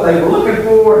not what they were looking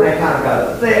for, and they kind of got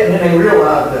upset, and then they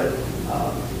realized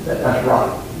that that's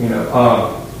right.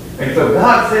 And so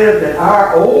God says that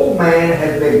our old man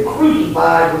has been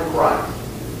crucified with Christ.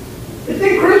 It's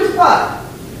been crucified.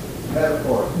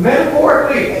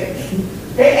 Metaphorically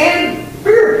and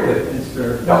spiritually.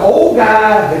 The old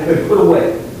guy has been put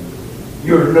away.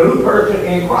 You're a new person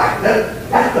in Christ.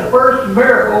 That's the first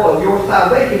miracle of your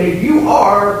salvation, is you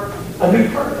are a new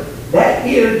person. That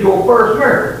is your first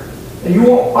miracle. And you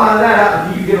won't find that out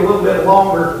until you get a little bit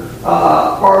longer,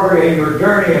 farther in your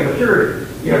journey and maturity.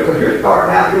 Because you're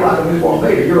starting out, you're like a newborn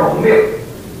baby, you're on milk.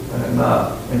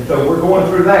 And so we're going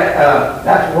through that.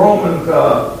 That's Romans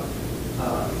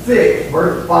 6,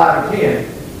 verses 5 and 10.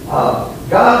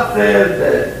 God says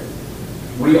that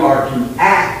we are to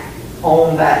act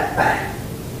on that fact.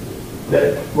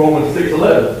 That Romans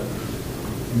 6:11,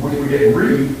 which we didn't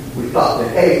read, we stopped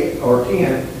at 8 or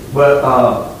 10, but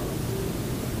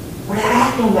we're to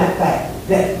act on that fact.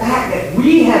 That fact that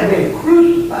we have been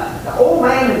crucified. The old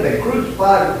man has been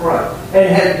crucified with Christ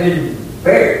and has been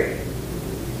buried.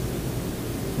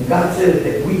 And God says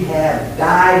that we have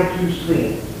died to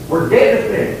sin. We're dead to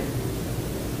sin.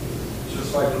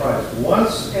 Just like Christ.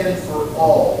 Once and for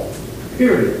all.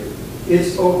 Period.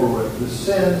 It's over with. The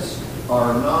sins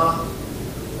are not,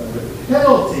 the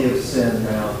penalty of sin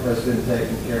now has been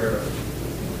taken care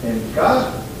of. And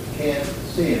God can't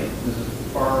see him. This is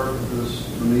far as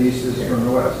from the east as from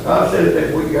the west. God says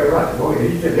that we got right. Go ahead.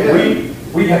 He said that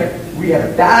we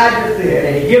have died to sin,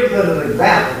 and He gives us an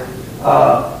example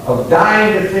of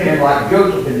dying to sin, like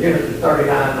Joseph in Genesis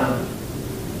 39:9.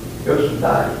 Joseph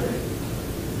died to sin.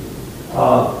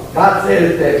 God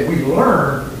says that we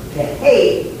learn to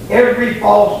hate every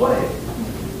false way.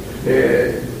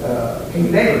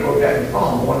 King David wrote that in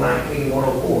Psalm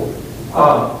 119:104.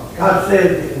 God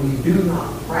says that we do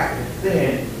not practice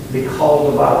sin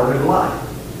because of our new life.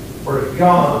 1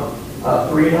 John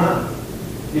 3:9.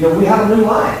 We have a new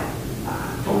life. I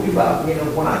told you about,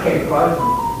 when I came to Christ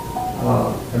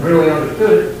and really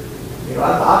understood it.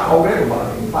 I told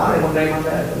everybody. And finally one day my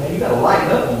dad said, man, you got to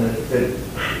lighten up on this.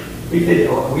 He said,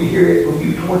 oh, we hear it from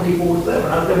you 24/7.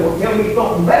 I said, well, tell me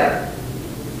something better.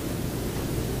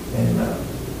 And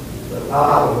so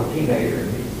I was a teenager, and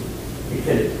he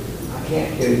said, I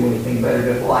can't tell you anything better,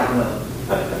 just lighten up.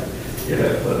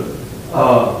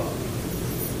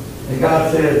 And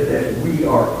God says that we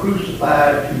are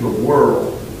crucified to the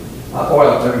world.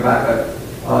 Let me back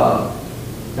up.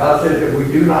 God says that we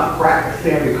do not practice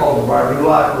sin because of our new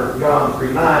life. 1 John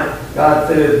 3:9. God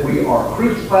says we are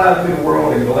crucified to the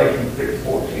world in Galatians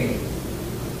 6:14.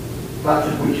 God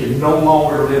says we should no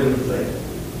longer live in sin.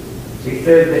 He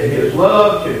said that His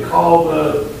love should cause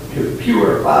us to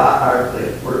purify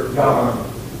ourselves. 1 John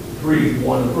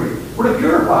 3:1-3. We're to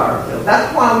purify ourselves.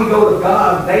 That's why we go to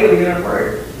God daily in our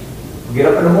prayers. We get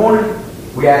up in the morning,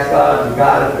 we ask God to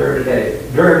guide us during the day.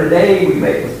 During the day, we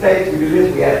make mistakes, we do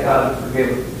this, we ask God to forgive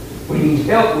us. We need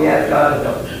help, we ask God to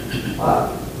help us.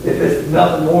 If it's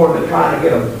nothing more than trying to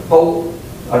get a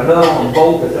nut on a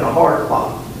bolt that's in a hard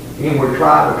spot. And we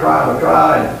try,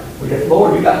 and we just,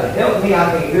 Lord, you got to help me, I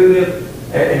can't do this.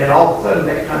 And then all of a sudden,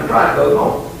 next time try it goes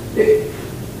on.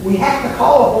 We have to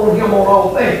call upon him on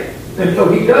all things. And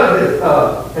so he does this,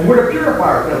 and we're to purify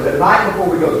ourselves at night before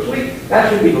we go to sleep. That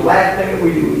should be the last thing that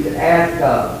we do. We should ask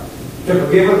God to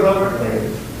forgive us of our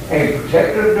sins and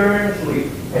protect us during sleep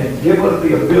and give us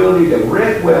the ability to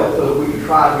rest well so that we can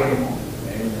try again tomorrow.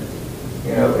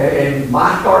 You know, and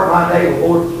my start my day with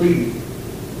Lord, please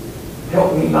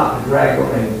help me not to drag your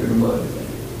name through the mud.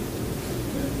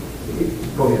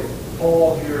 Go ahead.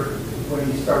 Paul here, when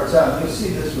he starts out, and you'll see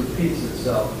this repeats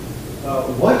itself.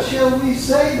 What shall we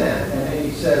say then? And then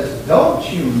he says, don't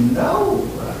you know?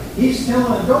 He's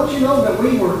telling them, don't you know that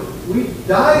we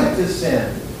died to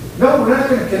sin? No, we're not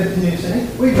going to continue sinning.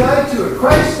 We died to it.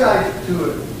 Christ died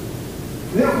to it.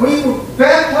 We were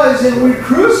baptized in it. We were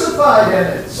crucified in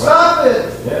it. Stop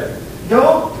it. Yeah.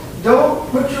 Don't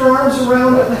put your arms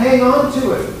around it and hang on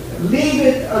to it. Leave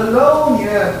it alone.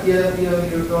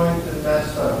 You're going to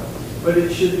mess up. But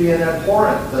it should be an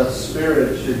abhorrent. The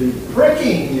Spirit should be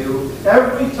pricking you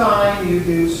every time you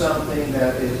do something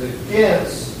that is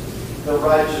against the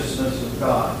righteousness of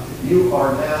God. You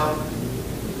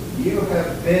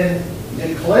have been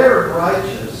declared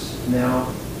righteous.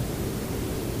 Now,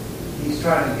 he's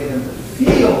trying to get him to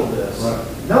feel this. Right.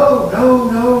 No.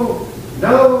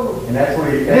 And that's what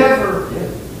he never.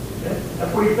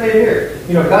 That's what he's saying here.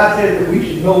 You know, God says that we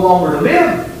should no longer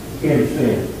live in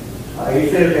sin. He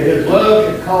says that his love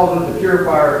should cause us to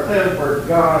purify ourselves, 1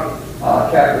 John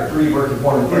chapter 3, verses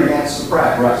 1 and 3. And that's the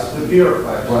practice. Right. To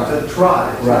purify. Right. To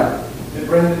try. Right. To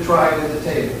bring the try to the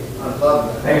table. I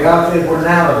love that. And God says we're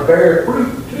now to bear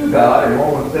fruit to God in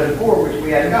Romans 7:4, which we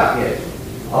hadn't got yet.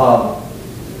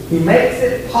 He makes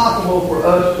it possible for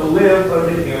us to live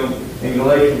under him in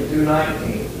Galatians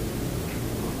 2:19.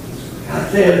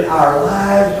 God says our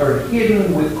lives are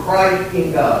hidden with Christ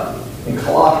in God in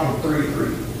Colossians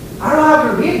 3:3. Our lives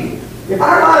are hidden. If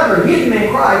our lives are hidden in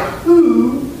Christ,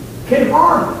 who can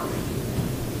harm us?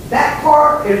 That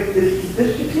part is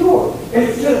secure.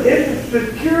 It's a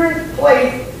secure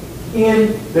place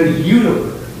in the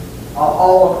universe of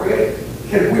all of creation.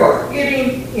 Because we are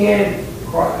hidden in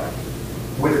Christ.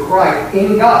 With Christ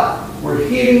in God. We're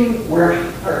hidden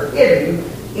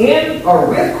in or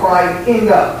with Christ in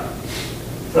God.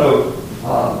 So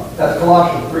that's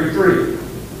Colossians 3:3.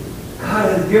 God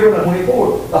has given us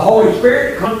 24. The Holy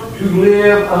Spirit comes to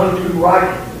live unto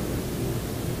righteousness.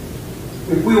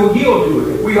 If we will yield to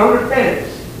it, if we understand it,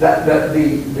 that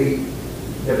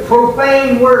the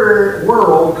profane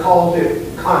world calls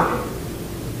it conscience.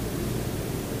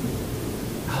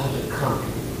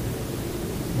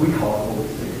 We call it Holy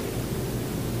Spirit.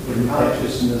 The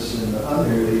consciousness and the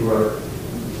unbeliever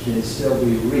can still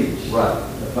be reached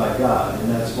by God, and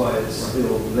that's why it's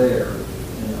still there.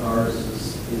 And ours is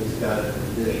got an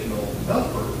additional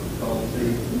helper called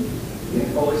the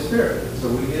Holy Spirit. So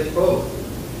we get both.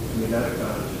 We got a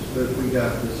conscience, but we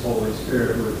got this Holy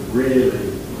Spirit with really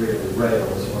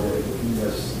rails on it.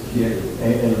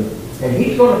 And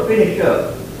he's going to finish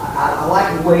up. I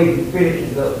like the way he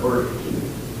finishes up verse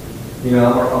 2. You know,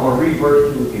 I'm going to read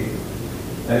verse 2 again.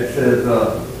 It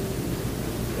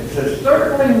says,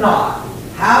 certainly not.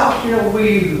 How shall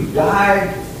we who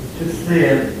died to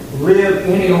sin live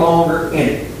any longer in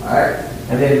it? All right?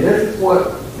 And then this is what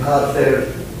God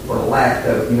says for the last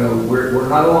of it. You know, we're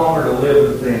no longer to live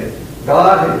in sin.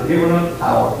 God has given us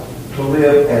power to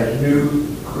live as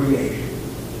new creation.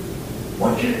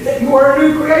 Once you are a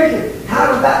new creation, how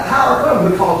does that power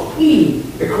come? Because He,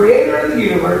 the creator of the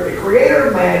universe, the creator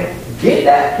of man, did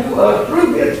that to us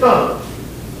through His Son.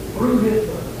 Through His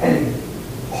Son. And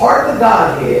part of the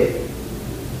Godhead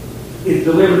is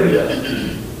delivered in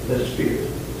us, the Spirit.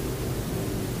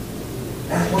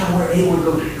 That's why we're able to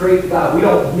go straight to God. We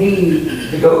don't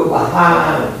need to go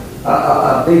behind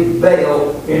a big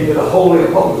veil into the Holy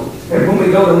of Holies. And when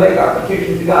we go to make our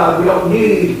petition to God, we don't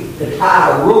need to tie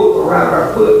a rope around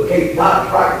our foot in case God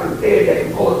strikes us dead, they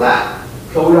can pull us out.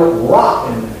 So we don't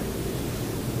rot in there.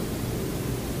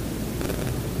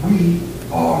 We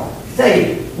are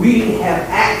saved. We have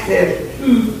access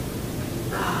to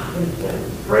God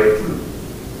Himself, straight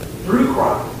through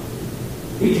Christ.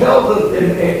 He tells us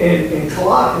in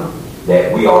Colossians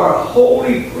that we are a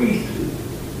holy priesthood.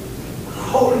 A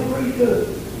holy priesthood.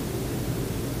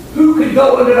 Who could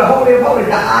go into the Holy of Holies?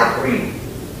 The high priest.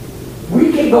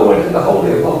 We can go into the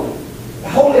Holy of Holies. The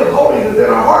Holy of Holies is in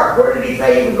our heart. Where did He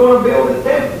say He was going to build His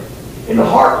temple? In the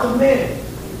hearts of men.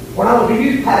 When I was a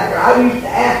youth pastor, I used to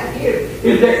ask the kids,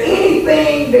 is there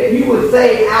anything that you would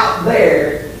say out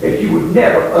there that you would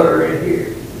never utter in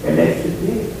here? And they said,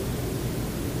 yeah.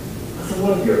 I said,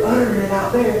 well, if you're uttering it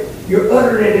out there, you're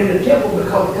uttering it in the temple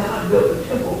because God built the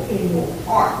temple in your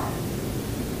heart.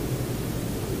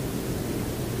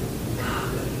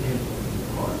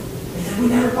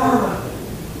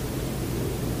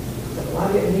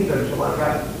 I didn't either until I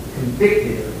got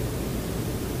convicted.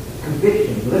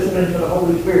 Conviction, listening to the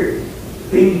Holy Spirit.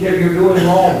 Things that you're doing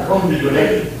wrong come to you. And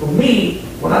that, for me,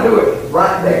 when I do it,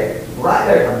 right there,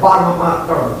 at the bottom of my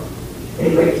stomach,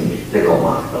 it makes me sick on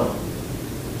my stomach.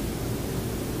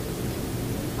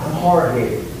 I'm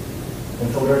hard-headed.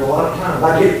 And so there's a lot of times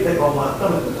I get sick on my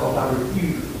stomach because I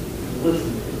refuse to listen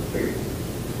to the Spirit.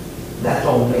 That's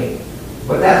on me.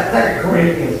 But that's 2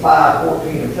 Corinthians 5,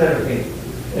 14 and 17.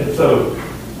 And so,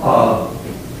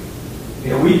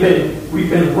 we've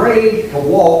been raised to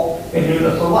walk in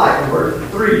newness of life. In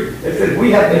verse 3, it says,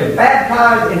 we have been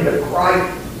baptized into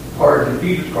Christ, or into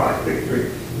Jesus Christ,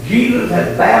 6:3. Jesus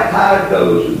has baptized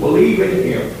those who believe in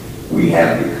Him. We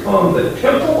have become the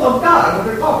temple of God. What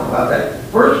they're talking about that.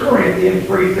 1 Corinthians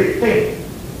 3:16.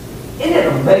 Isn't it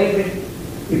amazing?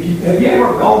 Have you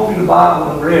ever gone through the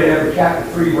Bible and read every chapter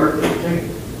 3, verse 16?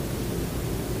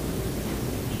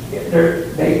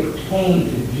 They pertain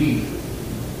to Jesus.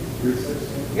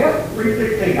 3:16? Yep,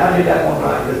 3:16. I did that one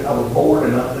night. I was bored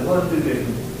and I said, let's do this.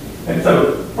 And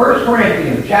so, 1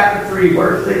 Corinthians chapter 3,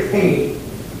 verse 16,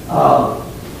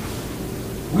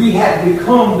 we have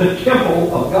become the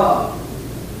temple of God.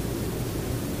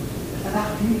 It's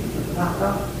about Jesus, it's about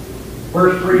God.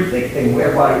 Verse 3:16,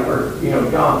 everybody,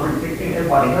 John 3:16,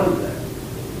 everybody knows that.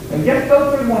 And just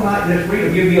go through one night and just read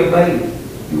it, you'll be amazed.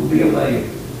 You'll be amazed.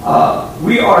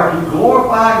 We are to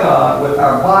glorify God with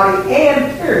our body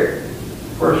and spirit.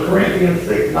 1 Corinthians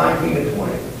 6, 19 and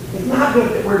 20. It's not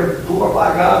just that we're to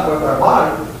glorify God with our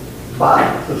body by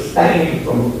sustaining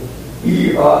from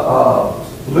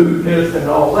lewdness and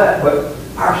all that, but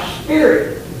our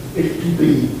spirit is to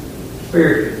be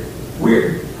spiritual.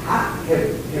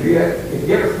 Have you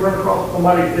ever run across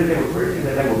somebody that said they were Christian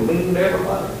and they were mean to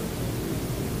everybody?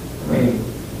 I mean,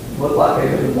 look like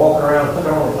they've been walking around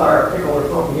sitting on a fire pickle or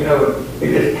something, and they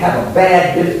just have a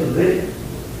bad disposition.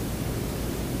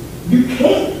 You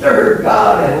can't serve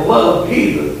God and love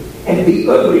Jesus and be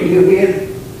ugly to His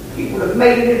people that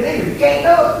made in His image. You can't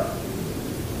do it.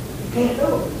 You can't do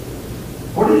it.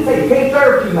 What did He say? You can't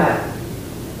serve two masters.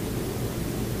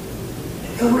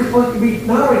 So we're supposed to be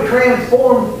not only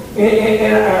transformed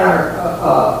in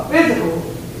our physical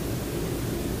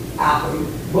outward,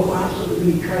 but we're also to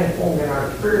be transformed in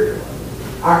our spiritual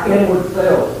life, our inward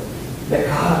self, that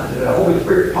God, the Holy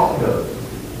Spirit talking to us.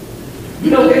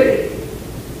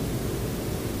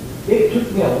 It took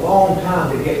me a long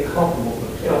time to get comfortable to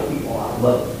tell people I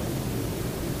love them.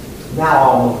 Now I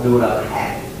almost do it out of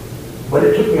habit. But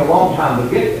it took me a long time to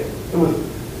get there.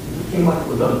 It seemed like it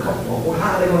was uncomfortable. Well,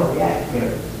 how are they going to react?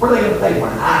 What are they going to say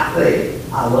when I say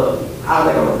I love you? How are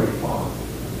they going to respond?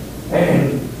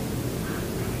 And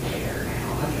I care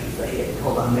now. I just say it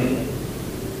because I mean it.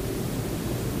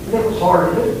 But it was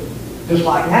hard to do. Just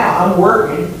like now, I'm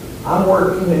working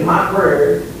in my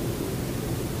prayer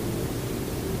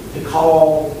to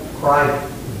call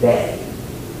Christ Daddy.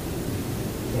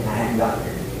 And I haven't got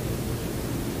there yet.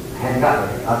 I haven't got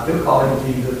there yet. I still call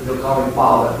Him Jesus, still call Him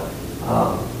Father. I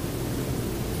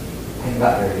haven't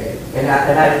got there yet. And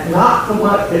it's not so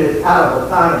much that it's out of a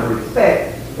sign of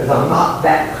respect, because I'm not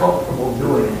that comfortable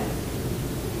doing that.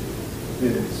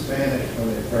 In Spanish, when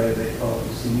they pray, they call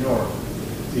it Señor.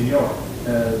 Señor.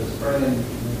 It's praying,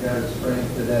 the guy was praying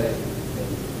today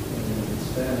in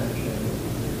Spanish, and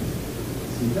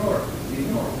Señor,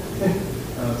 Señor.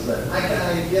 I was like,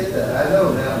 I get that. I know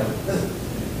now.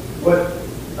 What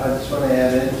I just want to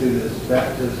add into this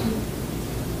baptism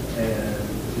and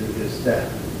to His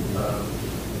death.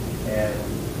 And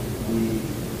we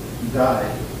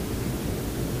died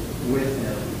with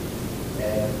Him,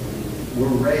 and we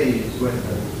were raised with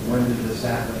Him. When did this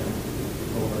happen?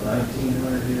 Over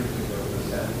 1,900 years ago this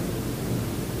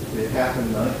happened. It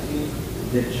happened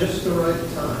at just the right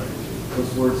time.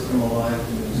 Those words come alive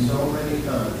to me so many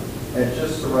times. At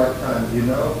just the right time. You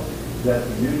know that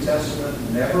the New Testament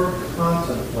never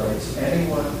contemplates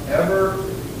anyone ever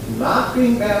not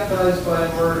being baptized by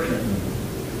immersion,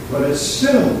 but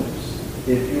assumes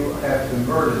if you have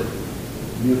converted,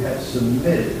 you have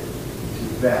submitted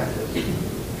to baptism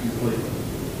completely.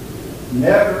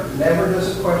 Never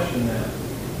does it question that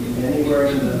anywhere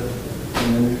in the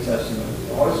New Testament.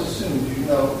 It always assumes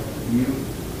you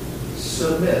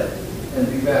submit and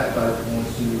be baptized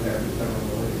once you have become a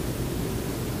believer.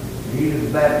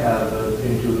 Jesus baptized us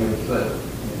into Himself.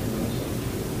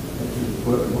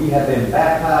 We have been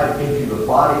baptized into the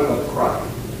body of Christ.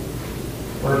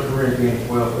 1 Corinthians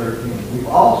 12:13.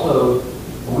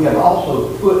 We have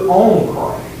also put on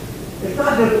Christ. It's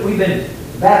not just that we've been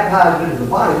baptized into the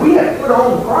body. We have put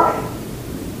on Christ.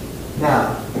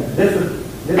 Now, I'm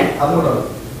going to,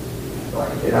 like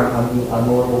I said, I'm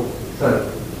a little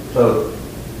sensitive. So,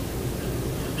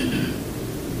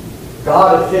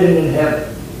 God is sitting in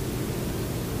heaven.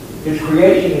 His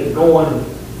creation is going,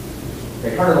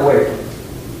 they're turning away from him.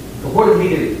 So what does he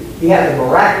do? He has a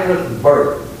miraculous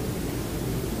birth.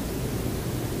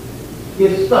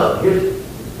 His son, his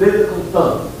physical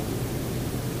son,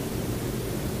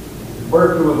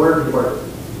 birth through a virgin birth.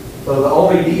 So the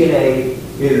only DNA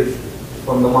is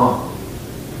from the mom.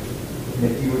 And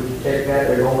if you were to check that,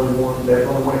 there's only one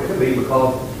it could be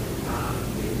because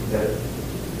that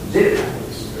did it.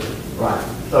 Right.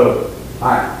 So, all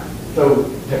right. So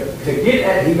to get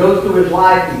that, he goes through his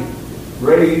life. He's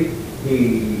ready.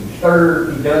 He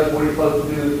stirs. He does what he's supposed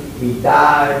to do. He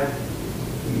dies.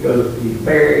 He goes. He's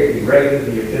buried. He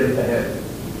raises. He ascends to heaven.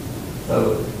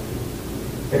 So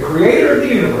the Creator of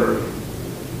the universe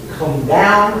come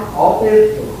down off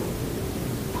his throne,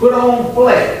 put on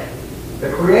flesh.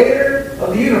 The Creator of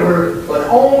the universe put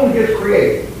on his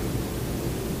creation,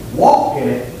 walked in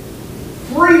it,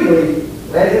 freely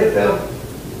let himself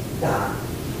die,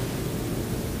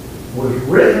 was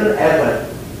risen as a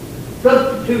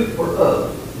substitute for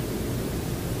us,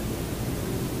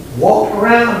 walked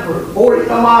around for 40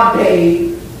 some odd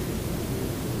days,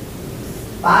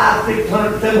 500,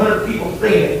 600, 700 people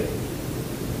seen it,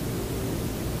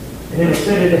 and then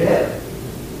ascended to heaven,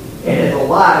 and is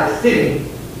alive sitting at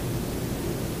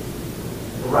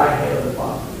the right hand of the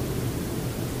Father.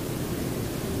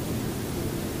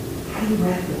 How do you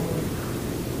wrap your arms around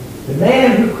it? The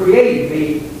man who created me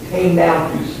came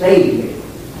down to save me.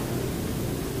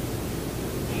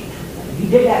 He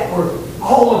did that for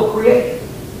all of creation.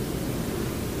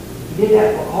 He did that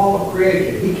for all of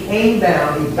creation. He came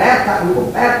down, he baptized, we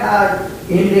were baptized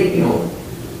into him.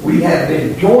 We have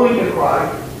been joined to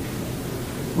Christ.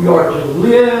 We are to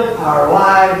live our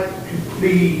lives to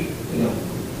please him.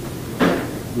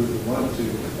 We would want to,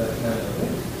 that kind of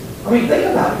thing. I mean, think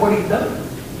about what he's done.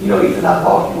 You know, he said, I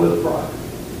bought you with a price.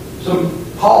 So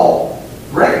Paul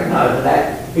recognizes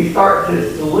that. He starts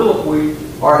his soliloquy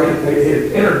or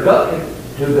his introduction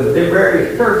to the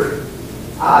various churches.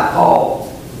 I,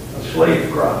 Paul, a slave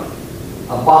of Christ,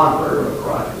 a bondservant of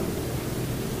Christ.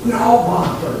 We're all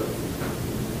bondservants.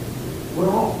 We're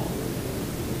all.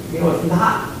 You know, it's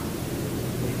not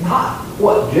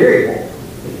what Jerry wants.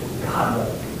 It's what God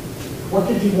wants. What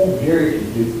does he want Jerry to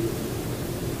do?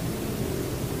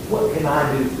 What can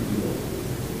I do for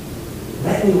you?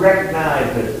 Let me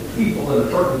recognize the people and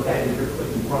the circumstances you're put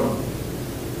in front of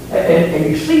me. And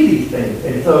you see these things.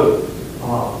 And so,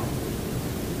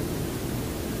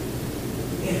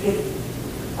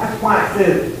 that's why it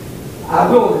says, I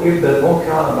will give the North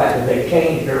Carolina Baptist, they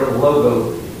changed their little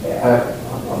logo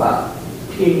about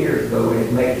 10 years ago, and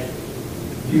it makes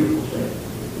beautiful sense.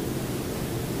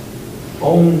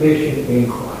 On mission in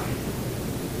Christ.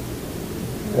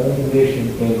 On mission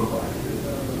in Christ.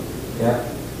 Yeah.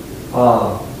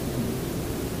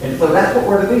 And so that's what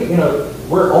we're to be. You know,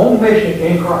 we're on mission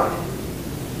in Christ.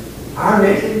 Our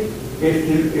mission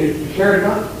is to share the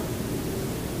gospel.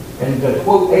 And to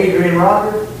quote Adrian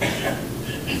Rogers,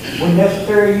 when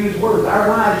necessary, use words. Our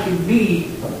lives should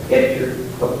be a picture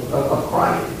of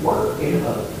Christ's work in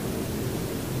us.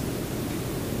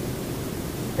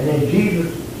 And then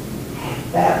Jesus has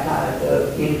baptized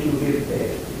us into his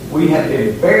death. We have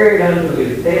been buried unto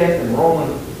his death in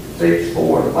Romans 6,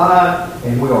 4, and 5,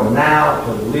 and we are now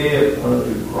to live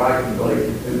unto Christ in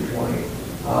Galatians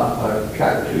 2:20,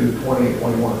 chapter 2, 20 and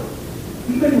 21.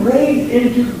 We've been raised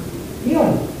into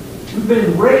him. We've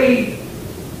been raised,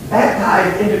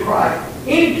 baptized into Christ,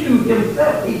 into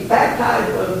himself. He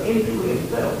baptized us into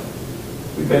himself.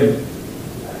 We've been,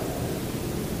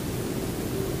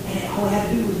 and all we have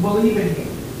to do is believe in him.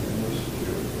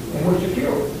 And we're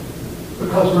secure.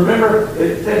 Because remember,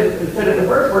 it said in the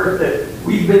first verse that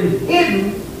we've been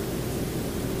hidden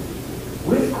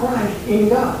with Christ in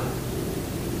God.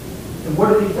 And what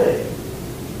did he say?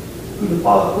 Who the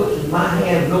Father puts in my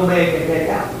hand, no man can take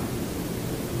out.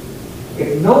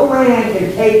 If no man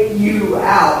can take you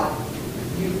out,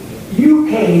 you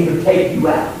can't even take you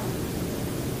out.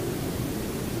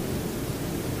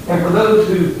 And for those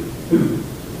who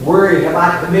worry, have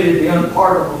I committed the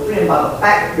unpardonable sin, by the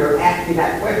fact that you're asking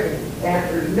that question, the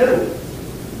answer is no.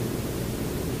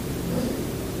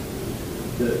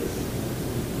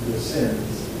 The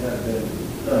sins have been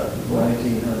done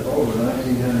over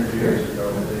 1900 years ago.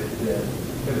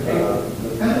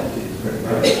 The penalties were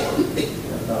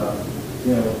right.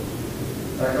 You know,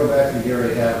 I go back to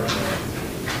Gary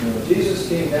Habermas. You know, Jesus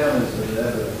came down as an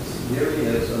evidence. Here he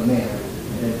is, a man,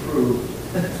 and proved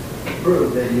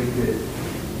that you could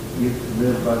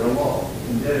live by the law,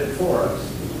 and did it for us.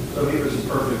 So he was a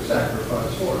perfect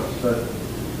sacrifice for us. But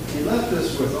he left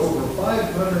us with over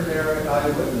 500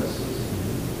 eyewitnesses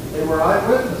They were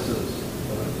eyewitnesses.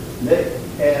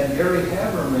 And Gary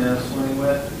Habermas, when he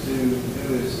went to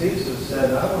do his thesis,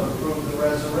 said, I want to prove the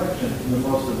resurrection. The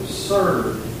most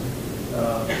absurd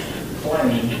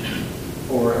claim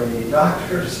for a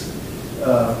doctor's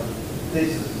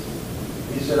thesis.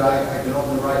 He said, I can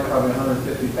only write probably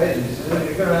 150 pages. He said,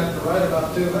 you're going to have to write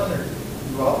about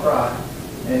 200. Well, I'll try.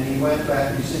 And he went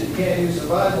back, he said, you can't use the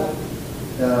Bible.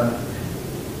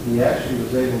 He actually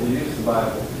was able to use the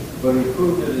Bible, but he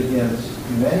proved it against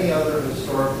many other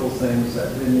historical things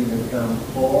that didn't even come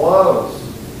close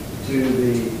to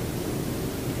the...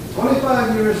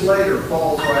 25 years later,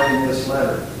 Paul's writing this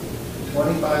letter.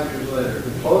 25 years later.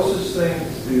 The closest things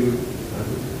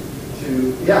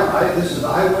this is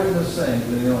eyewitness things,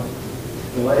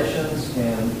 Galatians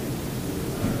and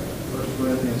 1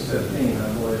 Corinthians 15,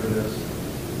 I believe it is.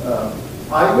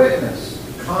 Eyewitness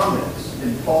comments,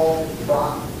 and Paul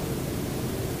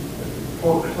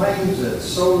proclaims it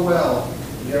so well.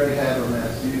 Gary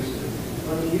Habermas used it.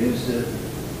 When he used it,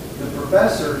 the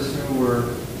professors who were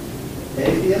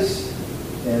atheists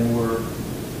and were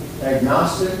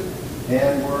agnostic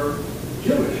and were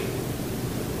Jewish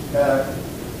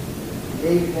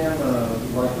gave him a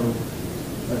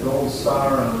gold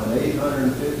star on an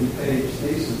 850-page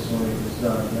thesis when he was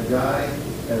done. The guy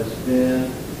has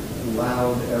been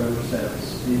loud ever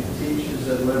since. He teaches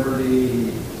at Liberty.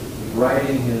 He's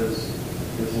writing his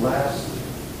last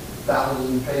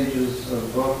 1,000 pages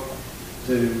of book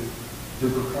to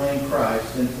proclaim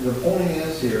Christ. And the point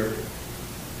is here,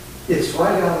 it's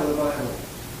right out of the Bible.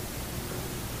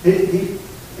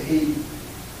 He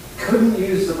couldn't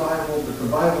use the Bible, but the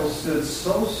Bible stood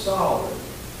so solid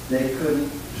they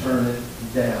couldn't turn it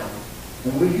down.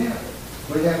 And we have it.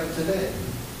 We have it today.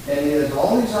 And he has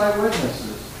all these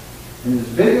eyewitnesses. And his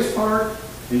biggest part,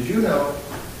 as you know,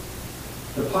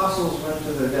 the apostles went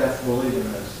to their death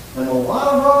believing this. And a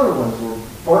lot of other ones were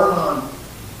burned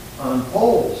on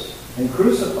poles and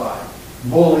crucified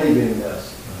believing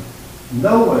this.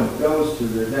 No one goes to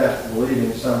their death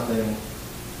believing something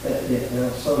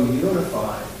so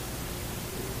unified,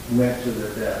 went to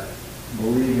their death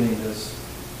believing this.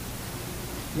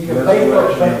 You can based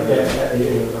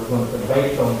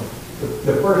on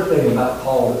the first thing about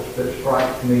Paul that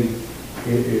strikes me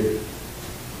is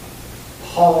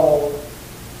Paul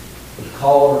was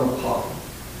called an apostle,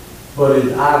 but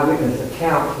his eyewitness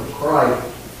accounts of Christ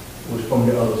was from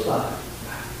the other side.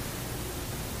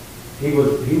 He was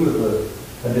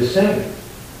a descendant.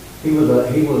 He was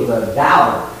a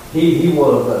doubter. He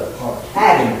was a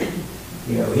protagonist.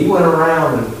 He went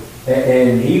around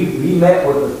and he met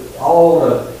with all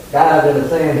the guys in the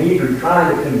Sanhedrin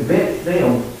trying to convince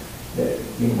them that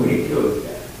we didn't kill this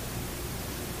guy.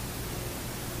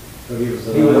 So he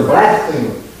was a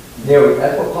blasphemer.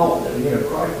 That's what Paul said.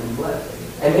 Christ was a blasphemer.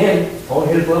 And then on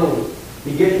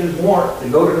he gets his warrant to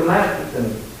go to Damascus, and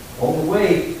on the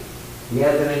way he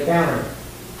has an encounter,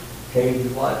 changed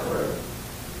his life forever.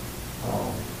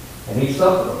 And he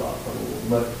suffered a lot for the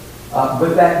Lord.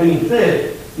 But that being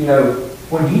said,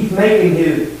 when he's making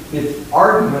his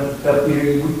arguments and stuff,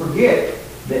 we forget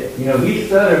that he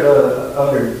studied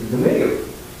under Gamaliel,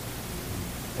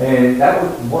 and that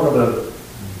was one of the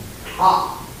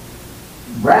top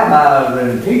rabbis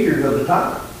and teachers of the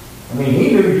time. I mean,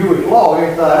 he knew Jewish law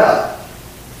inside out.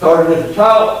 Started as a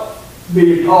child,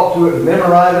 being taught to it and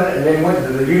memorizing it, and then went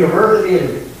to the university and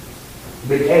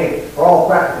became, for all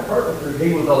practical purposes,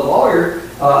 he was a lawyer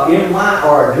in line,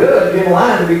 or a judge in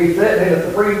line to be sitting in the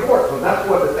Supreme Court. So that's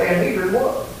what the Sanhedrin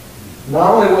was.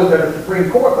 Not only was there the Supreme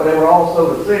Court, but they were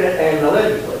also the Senate and the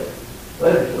legislature.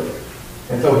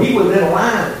 And so he was in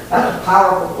line. That's a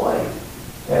powerful place.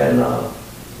 And so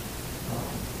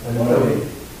 180.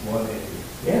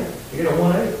 Yeah,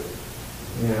 180.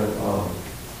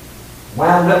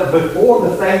 Wound up before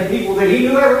the same people that he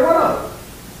knew every one of them.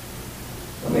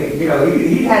 I mean,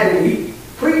 he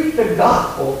preached the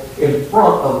gospel in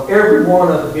front of every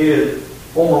one of his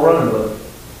former running buddies.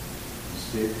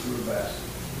 Stick through the basket.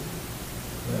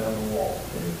 Down the wall.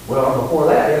 Well, before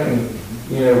that,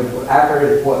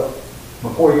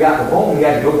 before he got to Rome, he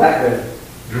had to go back to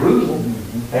Jerusalem,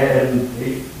 and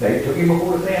they took him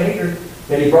before the Sanhedrin.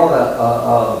 Then he brought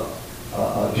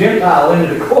a Gentile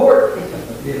into the court.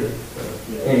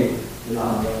 Anyway,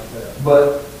 but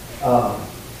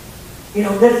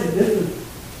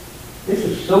this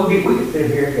is so deep. We could sit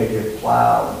here and just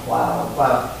plow and plow and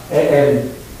plow,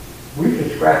 and we're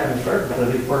just scratching the surface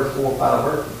of these first 4 or 5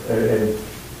 verses, and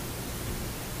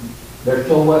there's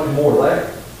so much more there.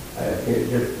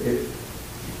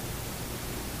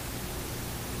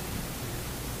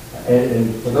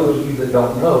 And for those of you that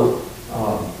don't know,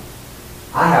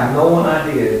 I have no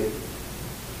idea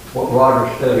what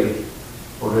Roger studied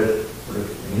for this,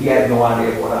 and he had no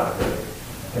idea what I studied.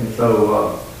 And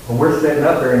so, when we're sitting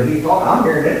up there and he's talking, I'm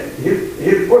hearing it,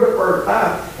 his for the first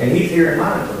time, and he's hearing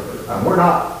mine for the first time. We're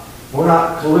not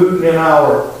colluding in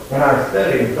our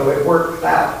study, and so it works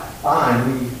out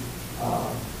fine.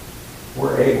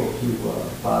 We're able to,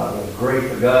 by the grace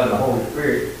of God and the Holy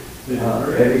Spirit,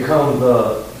 it becomes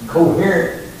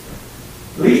coherent,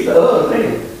 at least to us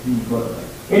anyway.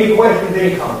 Any questions,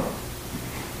 any comments?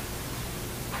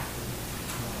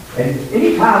 And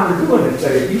anytime we're doing this,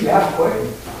 if you have a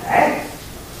question, ask.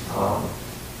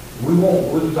 We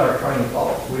won't lose our train of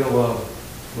thought.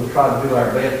 We'll try to do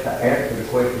our best to answer the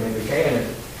question if we can. And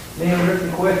then there's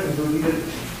some questions we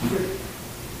just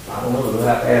I don't know, we'll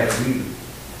have to ask you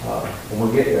when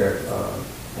we get there,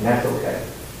 and that's okay.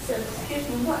 So, excuse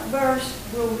me, what verse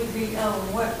will we be on?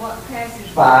 What passage?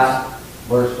 5,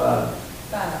 verse 5.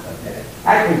 5, okay.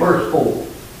 Actually, verse 4.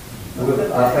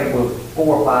 I think we'll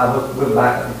 4 or 5. We'll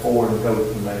back up to 4 and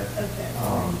go from there. Okay.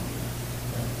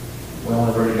 We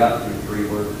only really got through 3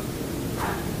 words.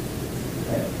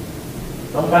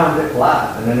 Sometimes it's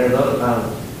light, and then there's other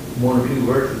times 1 or 2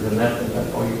 verses, and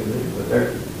that's all you can do. But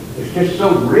it's just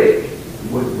so rich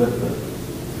with the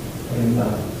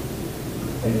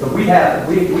and so we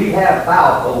have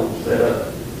foul poles set up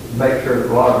to make sure that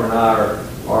Roger and I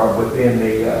are within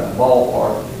the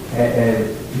ballpark,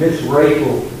 and Miss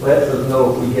Rachel lets us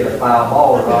know if we hit a foul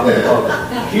ball or not.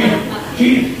 Because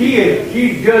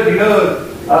she's judging us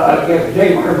against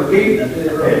J. Warner McGee, and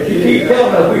she keeps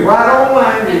telling us we right on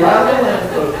line.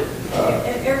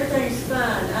 And everything's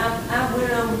fine. I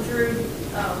went on through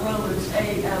Romans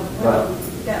 8. I've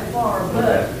went that far,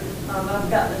 but I've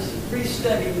got this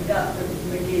restudy with Dr.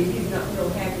 McGee. He's not real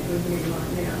happy with me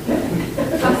right now.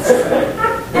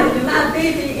 And my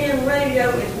BBM radio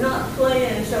is not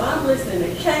playing, so I'm listening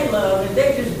to K-Love, and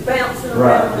they're just bouncing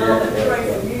around with all that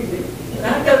crazy music. And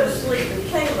I go to sleep with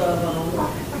K-Love on,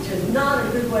 which is not a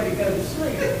good way to go to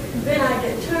sleep. Then I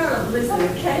get tired of listening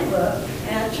to K-Love,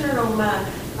 and I turn on my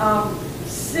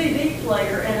CD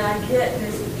player, and I get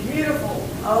this beautiful,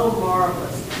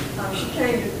 marvelous. She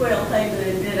came to Quail Haven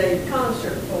and did a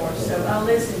concert for us, so I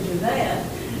listened to that.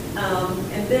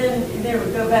 And then we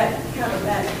go back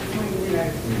between,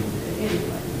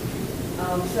 anyway.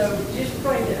 So just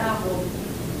pray that I will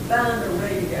find a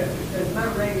radio, because my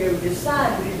radio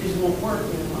decided it just won't work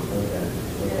anymore.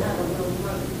 And I don't know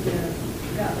what,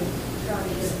 got to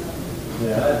get another.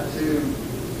 Yeah, I had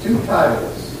two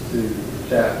titles to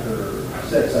chapter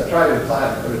 6. I tried to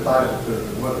put a title to it.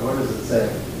 What does it say?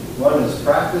 One is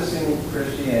practicing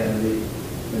Christianity,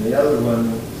 and the other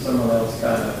one, someone else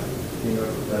kind of,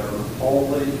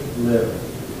 holy living.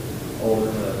 Holy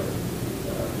living.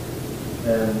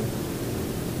 And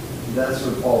that's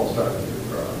what Paul's trying to do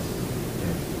for us.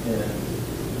 And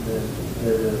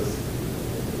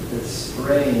it's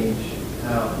strange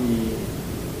how he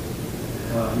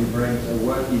brings,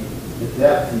 or the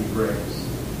depth he brings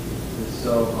is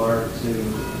so hard to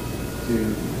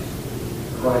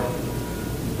quite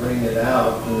bring it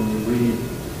out when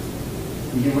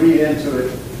you read into it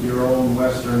your own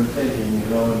Western thinking, and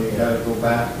you got to go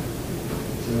back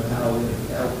to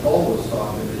how Paul was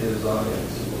talking to his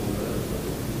audience a little bit.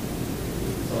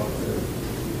 It's all good.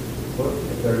 Well,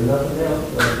 if there's nothing else,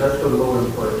 let's go to the Lord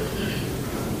in prayer.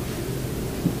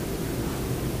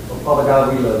 Well, Father God,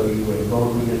 we love you, and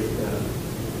Lord,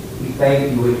 we thank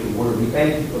you with your word. We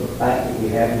thank you for the fact that we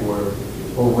have your word.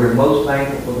 Lord, we're most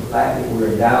thankful for the fact that we're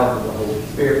endowed with the Holy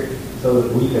Spirit so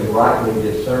that we can rightly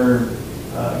discern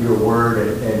your word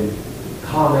and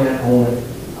comment on it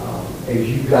as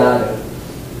you guide us.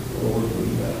 Lord,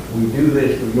 we do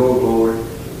this for your glory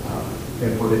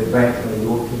and for the advancement of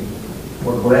your kingdom.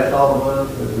 Lord, bless all of us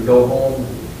as we go home.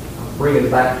 Bring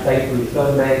us back safely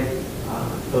Sunday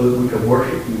so that we can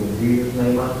worship you. In Jesus'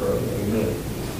 name I pray. Amen.